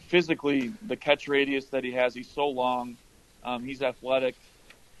physically the catch radius that he has, he's so long, he's athletic,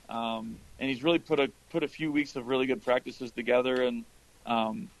 and he's really put a few weeks of really good practices together. And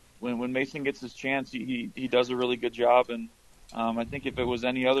when Mason gets his chance, he does a really good job. And I think if it was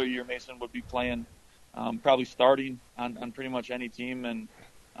any other year, Mason would be playing, probably starting on pretty much any team. And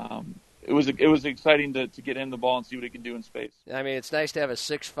it was exciting to get in the ball and see what he can do in space. I mean, it's nice to have a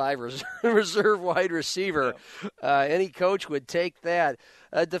 6'5" reserve wide receiver. Yeah. Any coach would take that.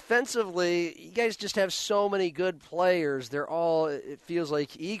 Defensively, you guys just have so many good players. They're all, it feels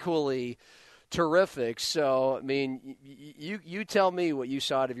like, equally terrific. So, I mean, you tell me what you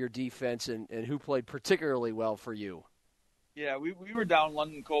saw out of your defense and who played particularly well for you. Yeah, we were down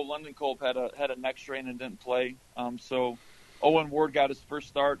London Kolb. London Kolb had a neck strain and didn't play. So Owen Ward got his first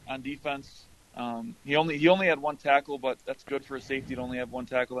start on defense. He only had one tackle, but that's good for a safety to only have one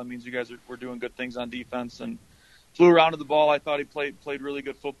tackle. That means you guys were doing good things on defense and flew around to the ball. I thought he played really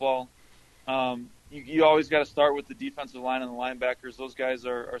good football. You always got to start with the defensive line and the linebackers. Those guys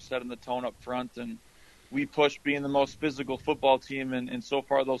are setting the tone up front, and we push being the most physical football team, and so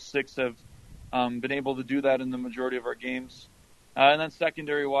far those 6 have been able to do that in the majority of our games. And then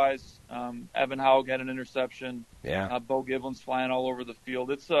secondary-wise, Evan Haug had an interception. Yeah. Bo Givlin's flying all over the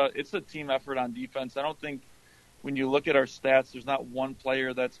field. It's a team effort on defense. I don't think when you look at our stats, there's not one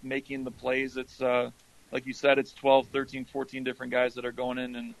player that's making the plays. It's, like you said, it's 12, 13, 14 different guys that are going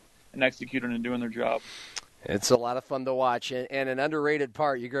in and executing and doing their job. It's a lot of fun to watch, and an underrated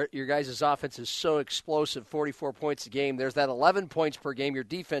part. Your guys' offense is so explosive, 44 points a game. There's that 11 points per game your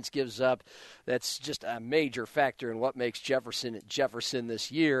defense gives up. That's just a major factor in what makes Jefferson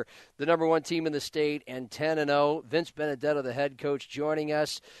this year. The number 1 team in the state and 10-0. Vince Benedetto, the head coach, joining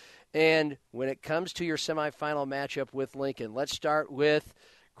us. And when it comes to your semifinal matchup with Lincoln, let's start with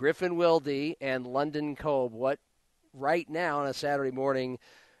Griffin Wilde and London Kolb. What, right now on a Saturday morning,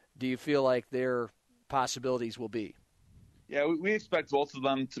 do you feel like they're possibilities will be? Yeah, we expect both of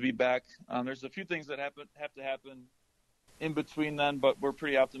them to be back. There's a few things that have to happen in between then, but we're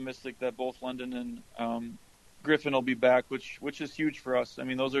pretty optimistic that both London and Griffin will be back, which is huge for us. I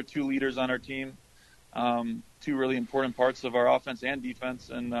mean, those are 2 leaders on our team, 2 really important parts of our offense and defense,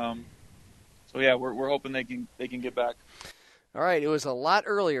 and so yeah, we're hoping they can get back. All right, it was a lot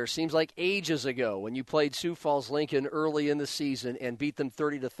earlier, seems like ages ago, when you played Sioux Falls Lincoln early in the season and beat them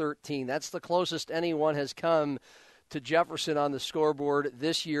 30-13. That's the closest anyone has come to Jefferson on the scoreboard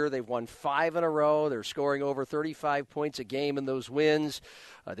this year. They've won 5 in a row. They're scoring over 35 points a game in those wins.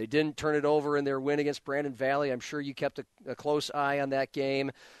 They didn't turn it over in their win against Brandon Valley. I'm sure you kept a close eye on that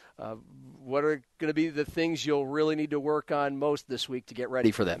game. What are going to be the things you'll really need to work on most this week to get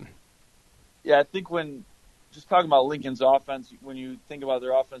ready for them? Yeah, I think just talking about Lincoln's offense, when you think about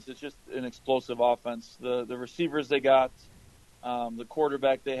their offense, it's just an explosive offense. The receivers they got, the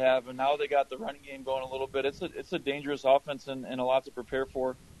quarterback they have, and now they got the running game going a little bit. It's a dangerous offense and a lot to prepare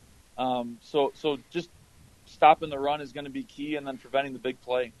for. So just stopping the run is going to be key, and then preventing the big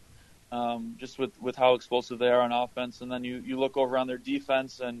play. Just with how explosive they are on offense, and then you look over on their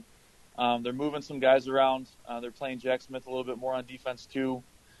defense, and they're moving some guys around. They're playing Jack Smith a little bit more on defense too,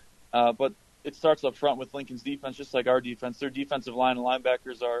 but it starts up front with Lincoln's defense, just like our defense. Their defensive line and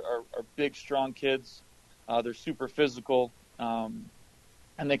linebackers are big, strong kids. They're super physical. And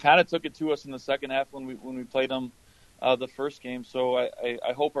they kind of took it to us in the second half when we played them the first game. So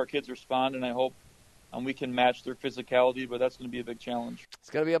I hope our kids respond, and I hope we can match their physicality, but that's going to be a big challenge. It's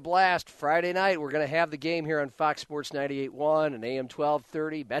going to be a blast. Friday night, we're going to have the game here on Fox Sports 98.1 and AM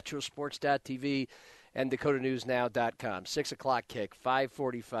 1230, Metrosports.tv, and DakotaNewsNow.com. 6 o'clock kick,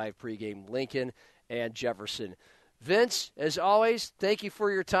 5:45 pregame, Lincoln and Jefferson. Vince, as always, thank you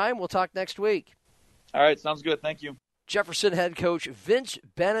for your time. We'll talk next week. All right, sounds good. Thank you. Jefferson head coach Vince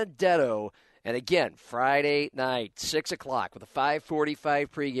Benedetto. And again, Friday night, 6 o'clock with a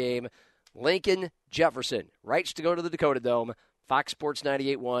 5:45 pregame, Lincoln, Jefferson. Rights to go to the Dakota Dome, Fox Sports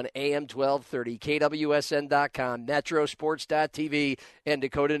 98.1, AM 1230, KWSN.com, Metrosports.tv, and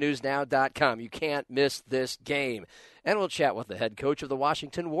DakotaNewsNow.com. You can't miss this game. And we'll chat with the head coach of the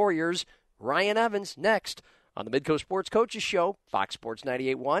Washington Warriors, Ryan Evans, next on the Midcoast Sports Coaches Show, Fox Sports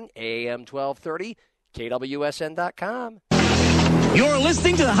 98.1, AM 1230, KWSN.com. You're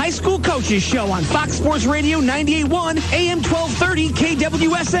listening to the High School Coaches Show on Fox Sports Radio 98.1, AM 1230,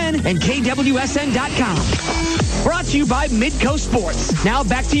 KWSN, and KWSN.com. Brought to you by Midcoast Sports. Now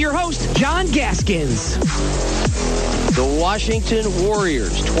back to your host, John Gaskins. The Washington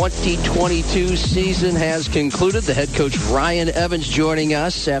Warriors 2022 season has concluded. The head coach Ryan Evans joining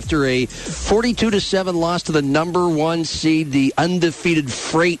us after a 42-7 loss to the number 1 seed, the undefeated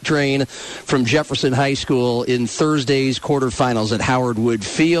Freight Train from Jefferson High School in Thursday's quarterfinals at Howard Wood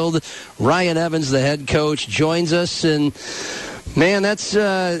Field. Ryan Evans, the head coach, joins us, and man, that's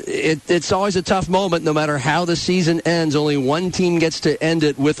it's always a tough moment no matter how the season ends. Only one team gets to end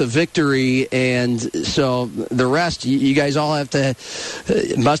it with a victory, and so the rest, you guys all have to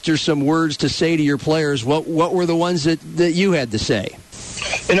muster some words to say to your players. What were the ones that you had to say?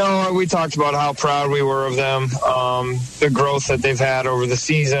 You know, we talked about how proud we were of them, the growth that they've had over the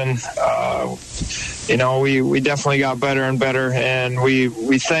season. You know, we definitely got better and better, and we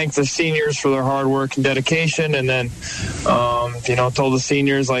thank the seniors for their hard work and dedication, and then, you know, told the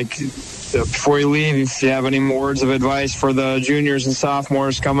seniors, like, before you leave, if you have any more words of advice for the juniors and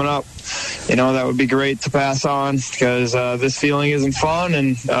sophomores coming up, you know, that would be great to pass on, because this feeling isn't fun,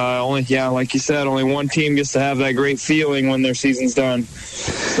 and like you said, only one team gets to have that great feeling when their season's done.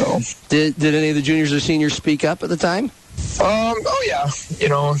 So, did any of the juniors or seniors speak up at the time? Oh yeah, you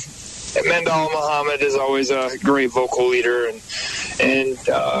know, Mendal Muhammad is always a great vocal leader, and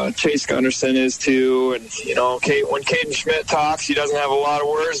Chase Gunderson is too. And you know, when Caden Schmidt talks, he doesn't have a lot of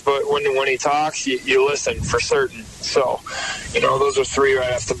words, but when he talks, you listen for certain. So, you know, those are three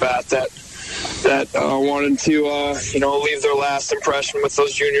right off the bat that wanted to leave their last impression with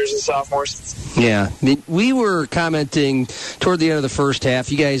those juniors and sophomores. Yeah, I mean, we were commenting toward the end of the first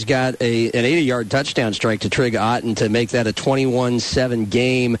half. You guys got an 80-yard touchdown strike to Trig Otten to make that a 21-7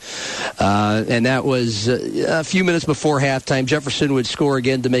 game, and that was a few minutes before halftime. Jefferson would score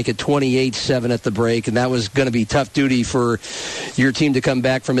again to make it 28-7 at the break, and that was going to be tough duty for your team to come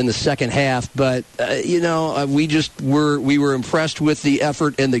back from in the second half. But we were impressed with the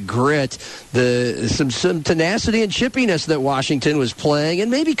effort and the grit, some tenacity and chippiness that Washington was playing, and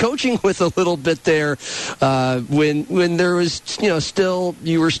maybe coaching with a little bit there when there was,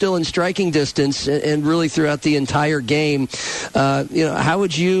 you were still in striking distance, and really throughout the entire game. How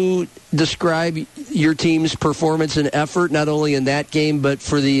would you describe your team's performance and effort, not only in that game, but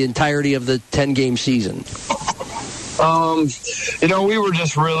for the entirety of the 10-game season? We were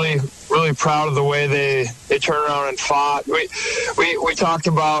just really, really proud of the way they turned around and fought. We talked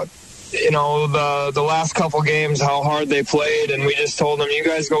about, the last couple games, how hard they played, and we just told them, you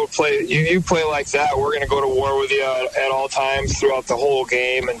guys go play, you play like that, we're going to go to war with you at all times throughout the whole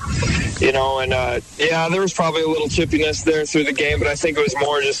game. And, there was probably a little chippiness there through the game, but I think it was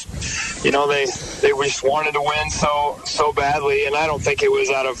more just, they just wanted to win so badly, and I don't think it was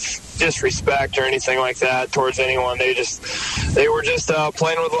out of disrespect or anything like that towards anyone. They were just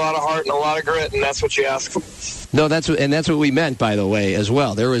playing with a lot of heart and a lot of grit, and that's what you ask them. No, that's what we meant, by the way, as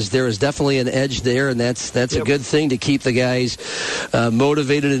well. There was definitely an edge there, and that's a good thing to keep the guys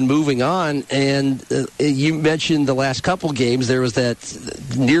motivated and moving on. And you mentioned the last couple games. There was that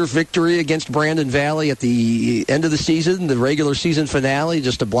near victory against Brandon Valley at the end of the season, the regular season finale.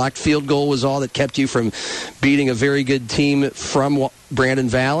 Just a blocked field goal was all that kept you from beating a very good team from Brandon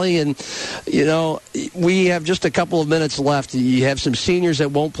Valley. And, we have just a couple of minutes left. You have some seniors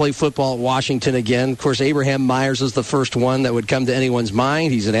that won't play football at Washington again. Of course, Abraham Myers is the first one that would come to anyone's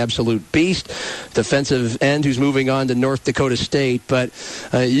mind. He's an absolute beast, defensive end who's moving on to North Dakota State. But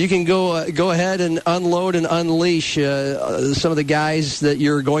you can go ahead and unload and unleash some of the guys that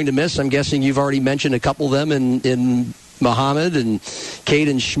you're going to miss. I'm guessing you've already mentioned a couple of them in Muhammad and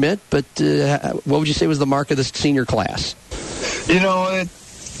Caden Schmidt. But what would you say was the mark of this senior class?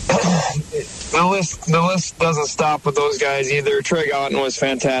 The list doesn't stop with those guys either. Trey Otten was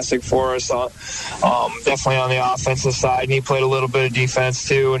fantastic for us, definitely on the offensive side, and he played a little bit of defense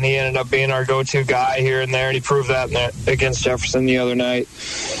too, and he ended up being our go-to guy here and there, and he proved that against Jefferson the other night.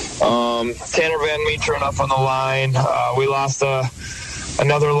 Tanner Van Meteren up on the line. We lost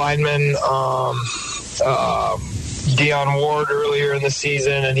another lineman, Deion Ward, earlier in the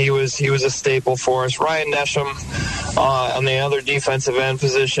season, and he was a staple for us. Ryan Nesham on the other defensive end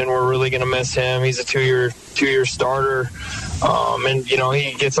position, we're really going to miss him. He's a two-year starter, and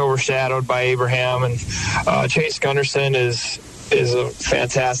he gets overshadowed by Abraham. And Chase Gunderson is a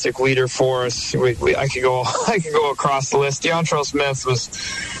fantastic leader for us. I could go across the list. DeAndre Smith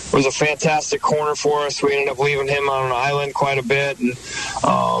was a fantastic corner for us. We ended up leaving him on an island quite a bit, and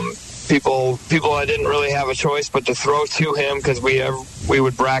people I didn't really have a choice but to throw to him because we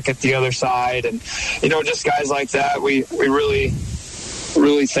would bracket the other side, and just guys like that. We really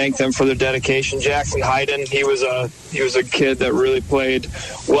thank them for their dedication. Jackson Hayden, he was a kid that really played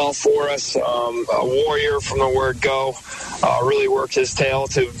well for us. A warrior from the word go. Really worked his tail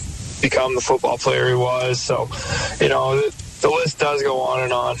to become the football player he was. So, the list does go on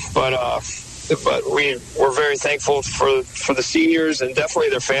and on, but we're very thankful for the seniors and definitely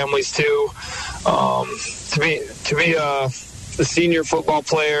their families too. To be a senior football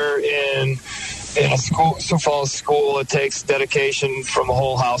player in a Sioux Falls school, it takes dedication from the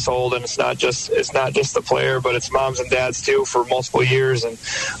whole household, and it's not just the player, but it's moms and dads too for multiple years, and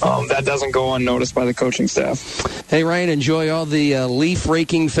that doesn't go unnoticed by the coaching staff. Hey, Ryan, enjoy all the leaf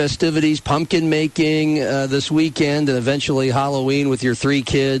raking festivities, pumpkin making this weekend, and eventually Halloween with your 3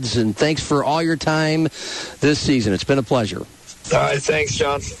 kids. And thanks for all your time this season. It's been a pleasure. All right, thanks,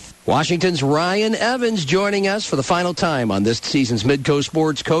 John. Washington's Ryan Evans joining us for the final time on this season's Midco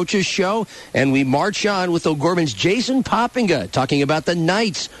Sports Coaches Show. And we march on with O'Gorman's Jason Poppinga talking about the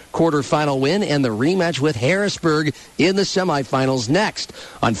Knights' quarterfinal win and the rematch with Harrisburg in the semifinals next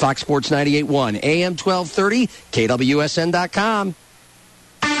on Fox Sports 98.1, AM 1230, KWSN.com.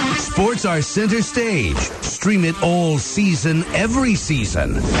 Sports are center stage. Stream it all season, every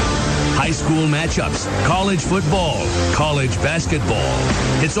season. High school matchups, college football, college basketball.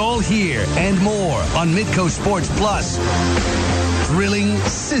 It's all here and more on Midco Sports Plus. Thrilling,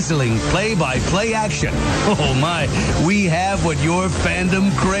 sizzling play-by-play action. Oh my, we have what your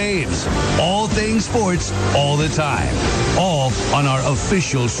fandom craves. All things sports, all the time. All on our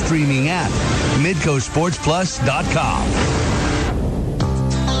official streaming app, MidcoSportsPlus.com.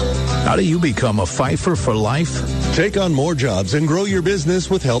 How do you become a Pfeiffer for life? Take on more jobs and grow your business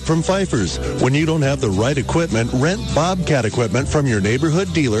with help from Pfeiffer's. When you don't have the right equipment, rent Bobcat equipment from your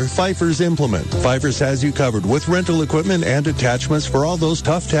neighborhood dealer, Pfeiffer's Implement. Pfeiffer's has you covered with rental equipment and attachments for all those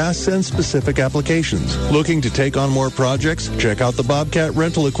tough tasks and specific applications. Looking to take on more projects? Check out the Bobcat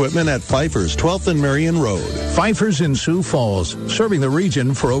rental equipment at Pfeiffer's, 12th and Marion Road. Pfeiffer's in Sioux Falls, serving the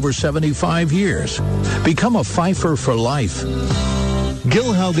region for over 75 years. Become a Pfeiffer for life.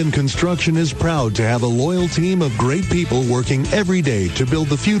 Gilhaugen Construction is proud to have a loyal team of great people working every day to build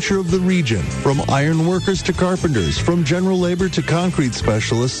the future of the region. From iron workers to carpenters, from general labor to concrete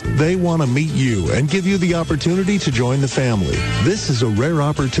specialists, they want to meet you and give you the opportunity to join the family. This is a rare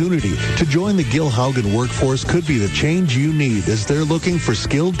opportunity. To join the Gilhaugen workforce could be the change you need, as they're looking for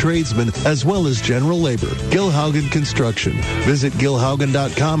skilled tradesmen as well as general labor. Gilhaugen Construction. Visit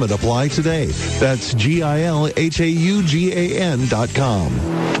Gilhaugen.com and apply today. That's GILHAUGAN.com.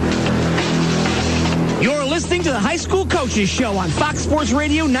 You're listening to the High School Coaches Show on Fox Sports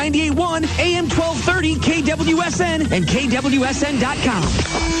Radio 98.1, AM 1230, KWSN, and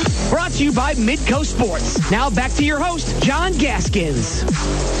KWSN.com. Brought to you by Midco Sports. Now back to your host, John Gaskins.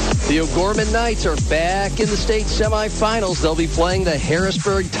 The O'Gorman Knights are back in the state semifinals. They'll be playing the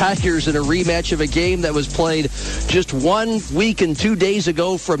Harrisburg Tigers in a rematch of a game that was played just 1 week and 2 days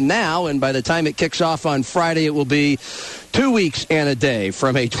ago from now. And by the time it kicks off on Friday, it will be 2 weeks and a day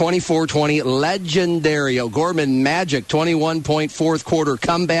from a 24-20 legendary O'Gorman Magic 21-point fourth quarter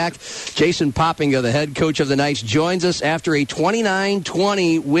comeback. Jason Poppinga, the head coach of the Knights, joins us after a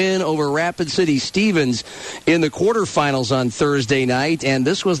 29-20 win over Rapid City Stevens in the quarterfinals on Thursday night. And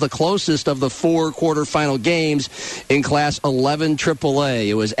this was the closest of the 4 quarterfinal games in Class 11 AAA.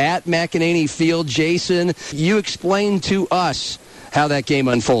 It was at McEnany Field. Jason, you explained to us how that game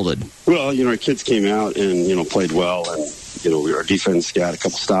unfolded. Well, our kids came out and, played well, and our defense got a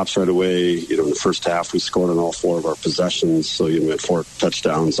couple stops right away. In the first half, we scored on all 4 of our possessions. So, we had 4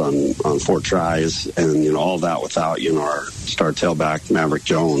 touchdowns on 4 tries, and, all that without, our star tailback, Maverick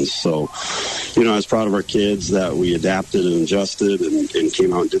Jones. So, I was proud of our kids that we adapted and adjusted and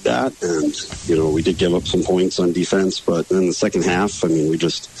came out and did that. And, we did give up some points on defense, but in the second half, we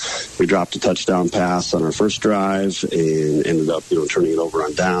dropped a touchdown pass on our first drive and ended up, turning it over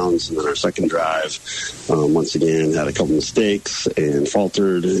on downs. And then our second drive, once again, had a couple mistakes and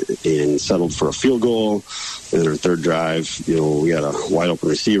faltered and settled for a field goal. And our third drive, we had a wide open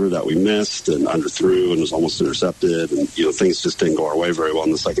receiver that we missed and underthrew and was almost intercepted. And, things just didn't go our way very well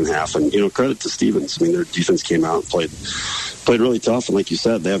in the second half. And, credit to Stevens. Their defense came out and played really tough. And like you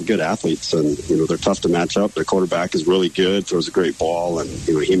said, they have good athletes and, they're tough to match up. Their quarterback is really good, throws a great ball. And,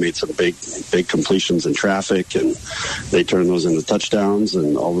 he made some big completions in traffic and they turned those into touchdowns.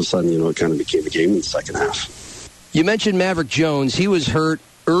 And all of a sudden, it kind of became a game in the second half. You mentioned Maverick Jones. He was hurt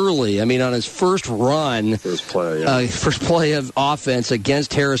early. On his first run. First play of offense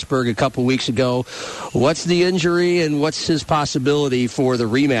against Harrisburg a couple weeks ago. What's the injury and what's his possibility for the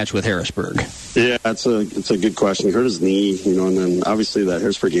rematch with Harrisburg? Yeah, it's a good question. He hurt his knee, and then obviously that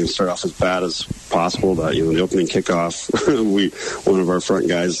Harrisburg game started off as bad as possible. That, the opening kickoff, one of our front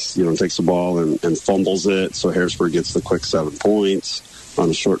guys, takes the ball and fumbles it. So Harrisburg gets the quick 7 points on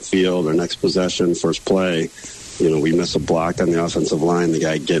a short field. Our next possession, first play, we miss a block on the offensive line. The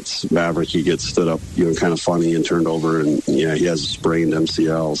guy gets Maverick. He gets stood up, kind of funny and turned over. And, he has a sprained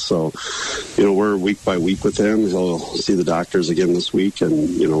MCL. So, we're week by week with him. He'll see the doctors again this week.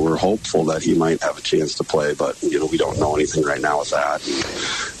 And, we're hopeful that he might have a chance to play. But, we don't know anything right now with that.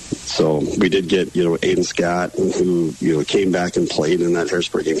 So we did get, Aiden Scott, who, came back and played in that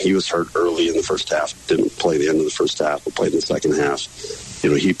Harrisburg game. He was hurt early in the first half. Didn't play the end of the first half, but played in the second half.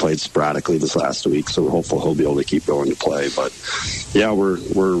 He played sporadically this last week, so we're hopeful he'll be able to keep going to play. But, yeah, we're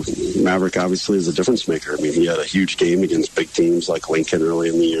Maverick obviously is a difference maker. He had a huge game against big teams like Lincoln early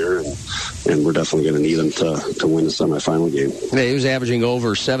in the year, and we're definitely going to need him to win the semifinal game. Yeah, he was averaging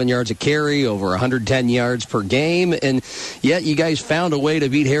over 7 yards a carry, over 110 yards per game, and yet you guys found a way to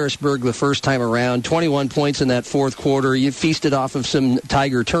beat Harrisburg the first time around. 21 points in that fourth quarter. You feasted off of some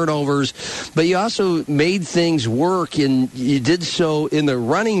Tiger turnovers, but you also made things work, and you did so in the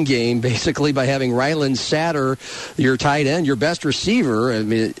running game, basically, by having Ryland Satter, your tight end, your best receiver,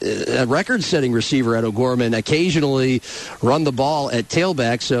 a record-setting receiver at O'Gorman, occasionally run the ball at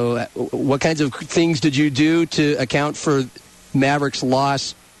tailback. So what kinds of things did you do to account for Maverick's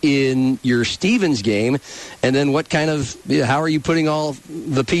loss in your Stevens game? And then how are you putting all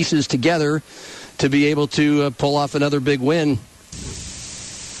the pieces together to be able to pull off another big win?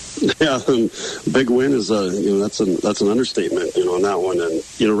 Yeah, big win is that's an understatement, on that one. And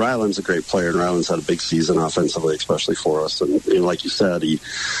Ryland's a great player, and Ryland's had a big season offensively, especially for us. And like you said, he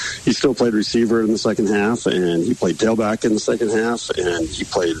still played receiver in the second half, and he played tailback in the second half, and he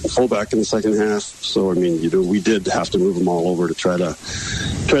played fullback in the second half. So we did have to move him all over to try to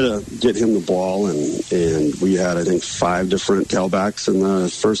get him the ball, and we had, I think, 5 different tailbacks in the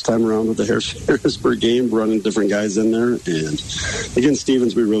first time around with the Harrisburg game, running different guys in there. And against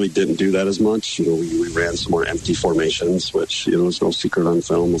Stevens, we really didn't do that as much. We ran some more empty formations, which, there's no secret on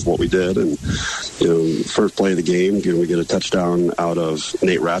film of what we did. And, first play of the game, we get a touchdown out of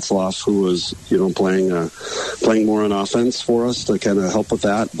Nate Ratzloff, who was, playing more on offense for us to kind of help with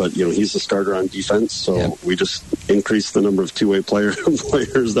that. But, he's the starter on defense. So we just increased the number of two-way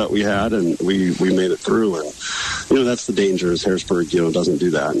players that we had, and we made it through. And, that's the danger is Harrisburg, doesn't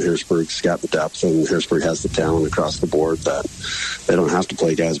do that. And Harrisburg's got the depth, and Harrisburg has the talent across the board that they don't have to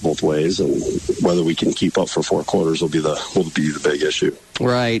play guys both ways, and whether we can keep up for 4 quarters will be the big issue.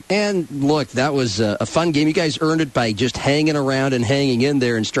 Right. And look, that was a fun game. You guys earned it by just hanging around and hanging in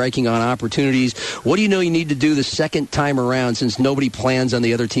there and striking on opportunities. What do you know you need to do the second time around, since nobody plans on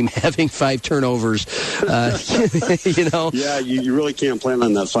the other team having 5 turnovers? Yeah, you really can't plan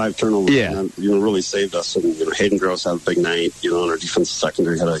on that 5 turnovers. Yeah. And, really saved us. And, Hayden Gross had a big night. And our defensive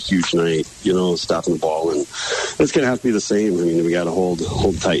secondary had a huge night, stopping the ball. And it's going to have to be the same. We got to hold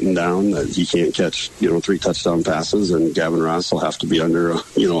tight tightened down that he can't catch, 3 touchdown passes, and Gavin Ross will have to be under,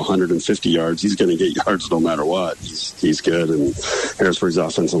 150 yards. He's going to get yards no matter what. He's good, and Harrisburg's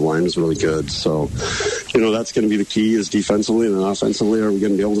offensive line is really good. So, that's going to be the key is defensively, and then offensively, are we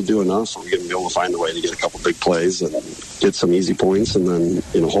going to be able to do enough? Are we going to be able to find a way to get a couple big plays and get some easy points? And then,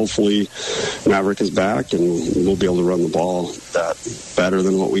 hopefully Maverick is back, and we'll be able to run the ball that better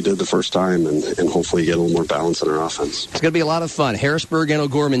than what we did the first time, and hopefully get a little more balance in our offense. It's going to be a lot of fun. Harrisburg and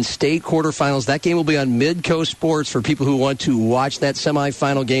O'Gorman State quarterfinals. That game will be on Midcoast Sports for people who want to watch that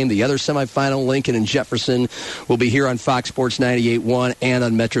semifinal game. The other semifinal, Lincoln and Jefferson, will be here on Fox Sports 98.1 and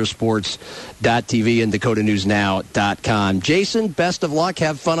on Metrosports.tv and DakotaNewsNow.com. Jason, best of luck.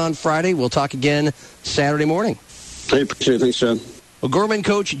 Have fun on Friday. We'll talk again Saturday morning. Hey, appreciate it. Thanks, Chad. O'Gorman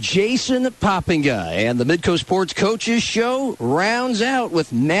coach Jason Poppinga, and the Midcoast Sports Coaches Show rounds out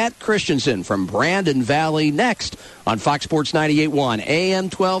with Matt Christensen from Brandon Valley next on Fox Sports 98.1, AM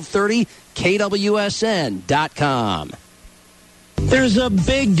 1230, KWSN.com. There's a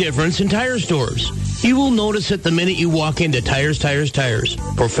big difference in tire stores. You will notice it the minute you walk into Tires.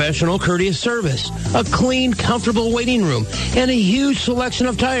 Professional, courteous service, a clean, comfortable waiting room, and a huge selection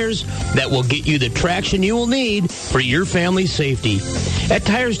of tires that will get you the traction you will need for your family's safety. At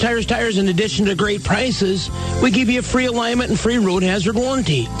Tires, in addition to great prices, we give you a free alignment and free road hazard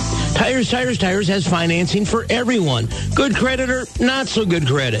warranty. Tires has financing for everyone. Good credit or not so good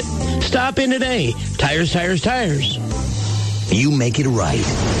credit. Stop in today. Tires. You make it right.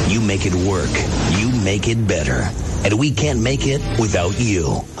 You make it work. You make it better. And we can't make it without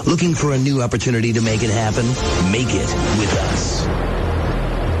you. Looking for a new opportunity to make it happen? Make it with us.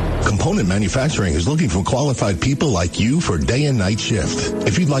 Component Manufacturing is looking for qualified people like you for day and night shift.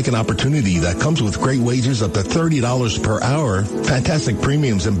 If you'd like an opportunity that comes with great wages up to $30 per hour, fantastic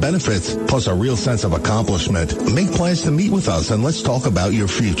premiums and benefits, plus a real sense of accomplishment, make plans to meet with us and let's talk about your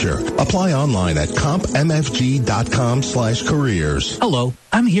future. Apply online at compmfg.com/careers. Hello,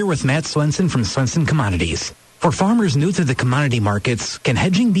 I'm here with Matt Swenson from Swenson Commodities. For farmers new to the commodity markets, can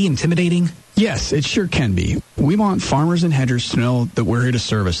hedging be intimidating? Yes, it sure can be. We want farmers and hedgers to know that we're here to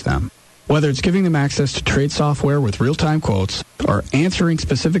service them. Whether it's giving them access to trade software with real-time quotes or answering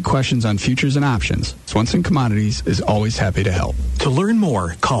specific questions on futures and options, Swenson Commodities is always happy to help. To learn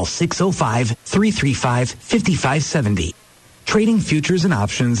more, call 605-335-5570. Trading futures and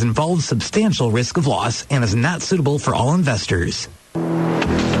options involves substantial risk of loss and is not suitable for all investors.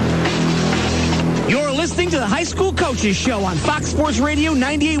 You're listening to the High School Coaches Show on Fox Sports Radio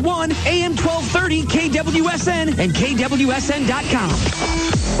 98.1, AM 1230, KWSN, and KWSN.com.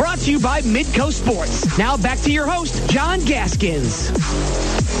 Brought to you by Midcoast Sports. Now back to your host, John Gaskins.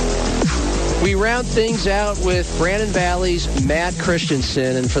 We round things out with Brandon Valley's Matt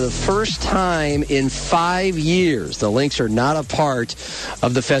Christensen, and for the first time in 5 years, the Lynx are not a part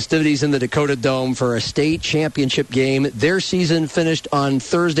of the festivities in the Dakota Dome for a state championship game. Their season finished on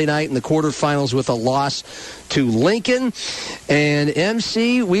Thursday night in the quarterfinals with a loss to Lincoln. And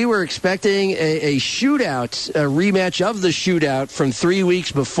MC, we were expecting a shootout, a rematch of the shootout from 3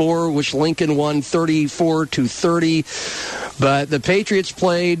 weeks before, which Lincoln won 34-30. But the Patriots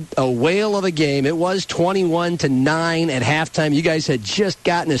played a whale of a game. It was 21-9 at halftime. You guys had just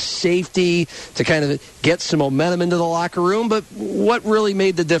gotten a safety to kind of get some momentum into the locker room. But what really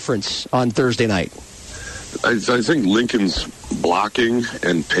made the difference on Thursday night? I think Lincoln's blocking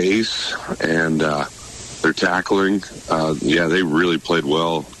and pace and their tackling. They really played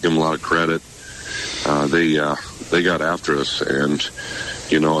well. Give them a lot of credit. They got after us, and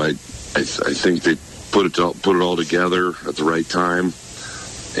I think they put it all together at the right time,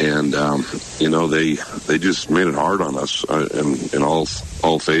 and they just made it hard on us in all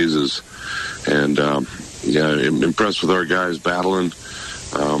phases, and I'm impressed with our guys battling.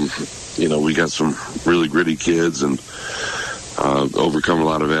 We got some really gritty kids and overcome a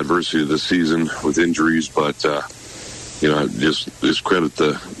lot of adversity this season with injuries, but just credit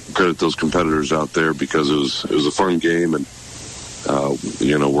those competitors out there because it was a fun game, and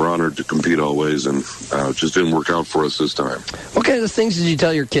we're honored to compete always, and it just didn't work out for us this time. What kind of things did you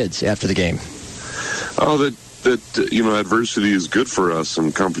tell your kids after the game? Oh, that adversity is good for us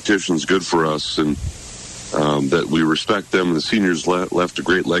and competition is good for us, and that we respect them. The seniors left a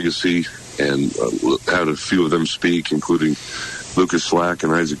great legacy, and had a few of them speak, including Lucas Slack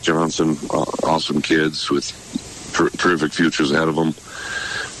and Isaac Johnson, awesome kids with terrific futures ahead of them.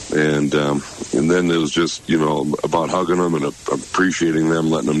 And then it was just, about hugging them and appreciating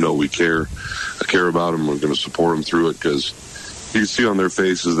them, letting them know we care. I care about them. We're going to support them through it because you can see on their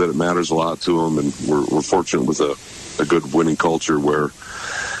faces that it matters a lot to them. And we're fortunate with a good winning culture where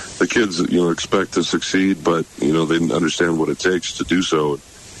the kids, expect to succeed, but, they understand what it takes to do so.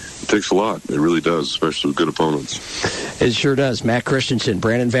 takes a lot. It really does, especially with good opponents. It sure does. Matt Christensen,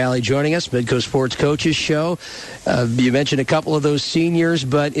 Brandon Valley joining us, Midco Sports Coaches Show. You mentioned a couple of those seniors,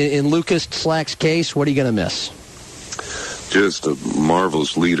 but in Lucas Slack's case, what are you going to miss? Just a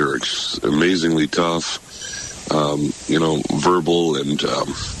marvelous leader, amazingly tough, verbal, and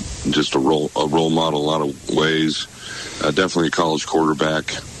just a role model in a lot of ways. Definitely a college quarterback.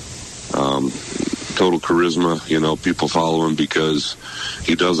 Total charisma. People follow him because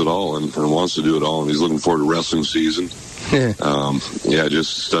he does it all and wants to do it all, and he's looking forward to wrestling season.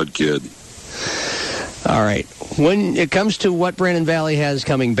 Just stud kid. All right. When it comes to what Brandon Valley has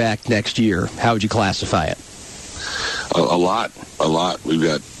coming back next year, how would you classify it? A lot. We've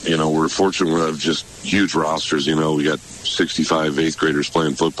got, we're fortunate we have just huge rosters. We got 65 eighth graders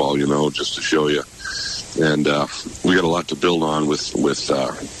playing football, just to show you. And we got a lot to build on with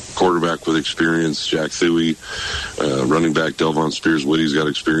quarterback with experience, Jack Thuey, running back Delvon Spears-Witty's got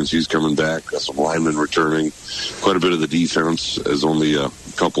experience. He's coming back. Got some linemen returning. Quite a bit of the defense, as only a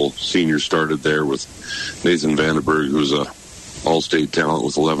couple seniors started there with Nathan Vandenberg, who's a all-state talent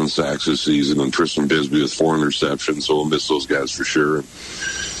with 11 sacks this season, and Tristan Bisbee with 4 interceptions, so we'll miss those guys for sure.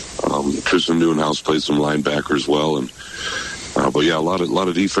 Tristan Newenhouse played some linebacker as well, and a lot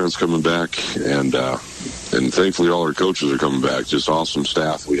of defense coming back, and thankfully all our coaches are coming back. Just awesome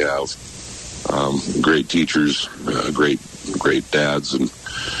staff we have, great teachers, great dads and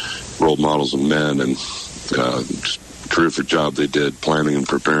role models and men, and just terrific job they did planning and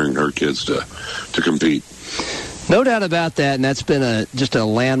preparing our kids to compete. No doubt about that, and that's been just a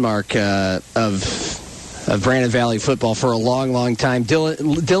landmark of Brandon Valley football for a long, long time. Dylan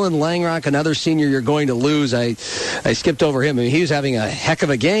Langrock, another senior you're going to lose. I skipped over him. I mean, he was having a heck of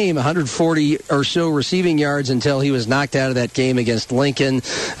a game, 140 or so receiving yards until he was knocked out of that game against Lincoln.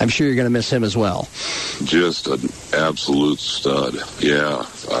 I'm sure you're going to miss him as well. Just an absolute stud. Yeah,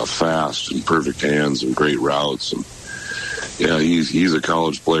 fast and perfect hands and great routes. And yeah, he's a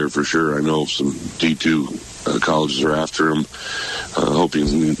college player for sure. I know some D2 colleges are after him. Hoping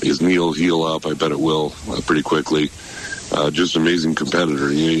his knee will heal up. I bet it will pretty quickly. Just amazing competitor.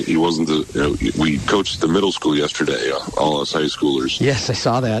 He wasn't we coached the middle school yesterday, all us high schoolers. Yes, I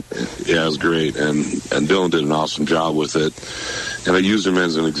saw that. Yeah, it was great, and Dylan did an awesome job with it. And I used him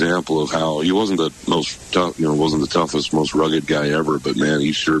as an example of how he wasn't the most tough, wasn't the toughest, most rugged guy ever, but man,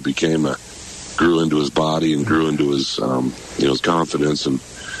 he sure grew into his body and grew into his his confidence, and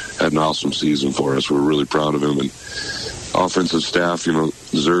had an awesome season for us. We're really proud of him. And offensive staff,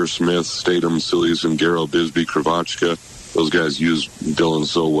 Zer, Smith, Statham, Sillies, and Garrow, Bisbee, Kravachka, those guys used Dylan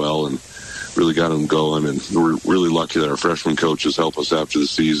so well and really got him going. And we're really lucky that our freshman coaches help us after the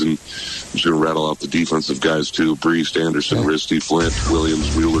season. I'm just going to rattle off the defensive guys, too. Breest, Anderson, Risty, Flint,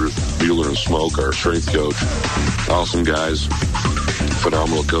 Williams, Mueller, and Smoke, our strength coach. Awesome guys,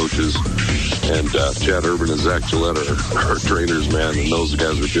 phenomenal coaches. And Chad Urban and Zach Gillette are our trainers, man, and those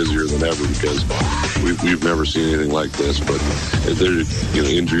guys are busier than ever because we've never seen anything like this. But if there,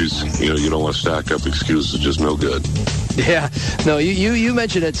 injuries, you don't want to stack up excuses, just no good. Yeah, no, you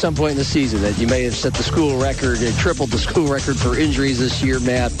mentioned at some point in the season that you may have set the school record and tripled the school record for injuries this year,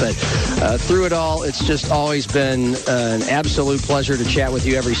 Matt. But through it all, it's just always been an absolute pleasure to chat with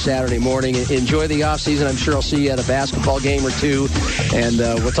you every Saturday morning. Enjoy the off season. I'm sure I'll see you at a basketball game or two, and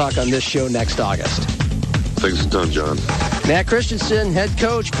we'll talk on this show next August. Thanks a ton, John. Matt Christensen, head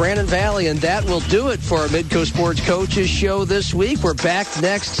coach, Brandon Valley, and that will do it for our Midco Sports Coaches show this week. We're back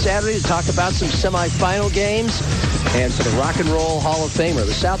next Saturday to talk about some semifinal games. And for the Rock and Roll Hall of Famer,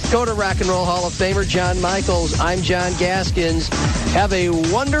 the South Dakota Rock and Roll Hall of Famer, John Michaels, I'm John Gaskins. Have a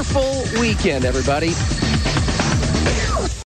wonderful weekend, everybody.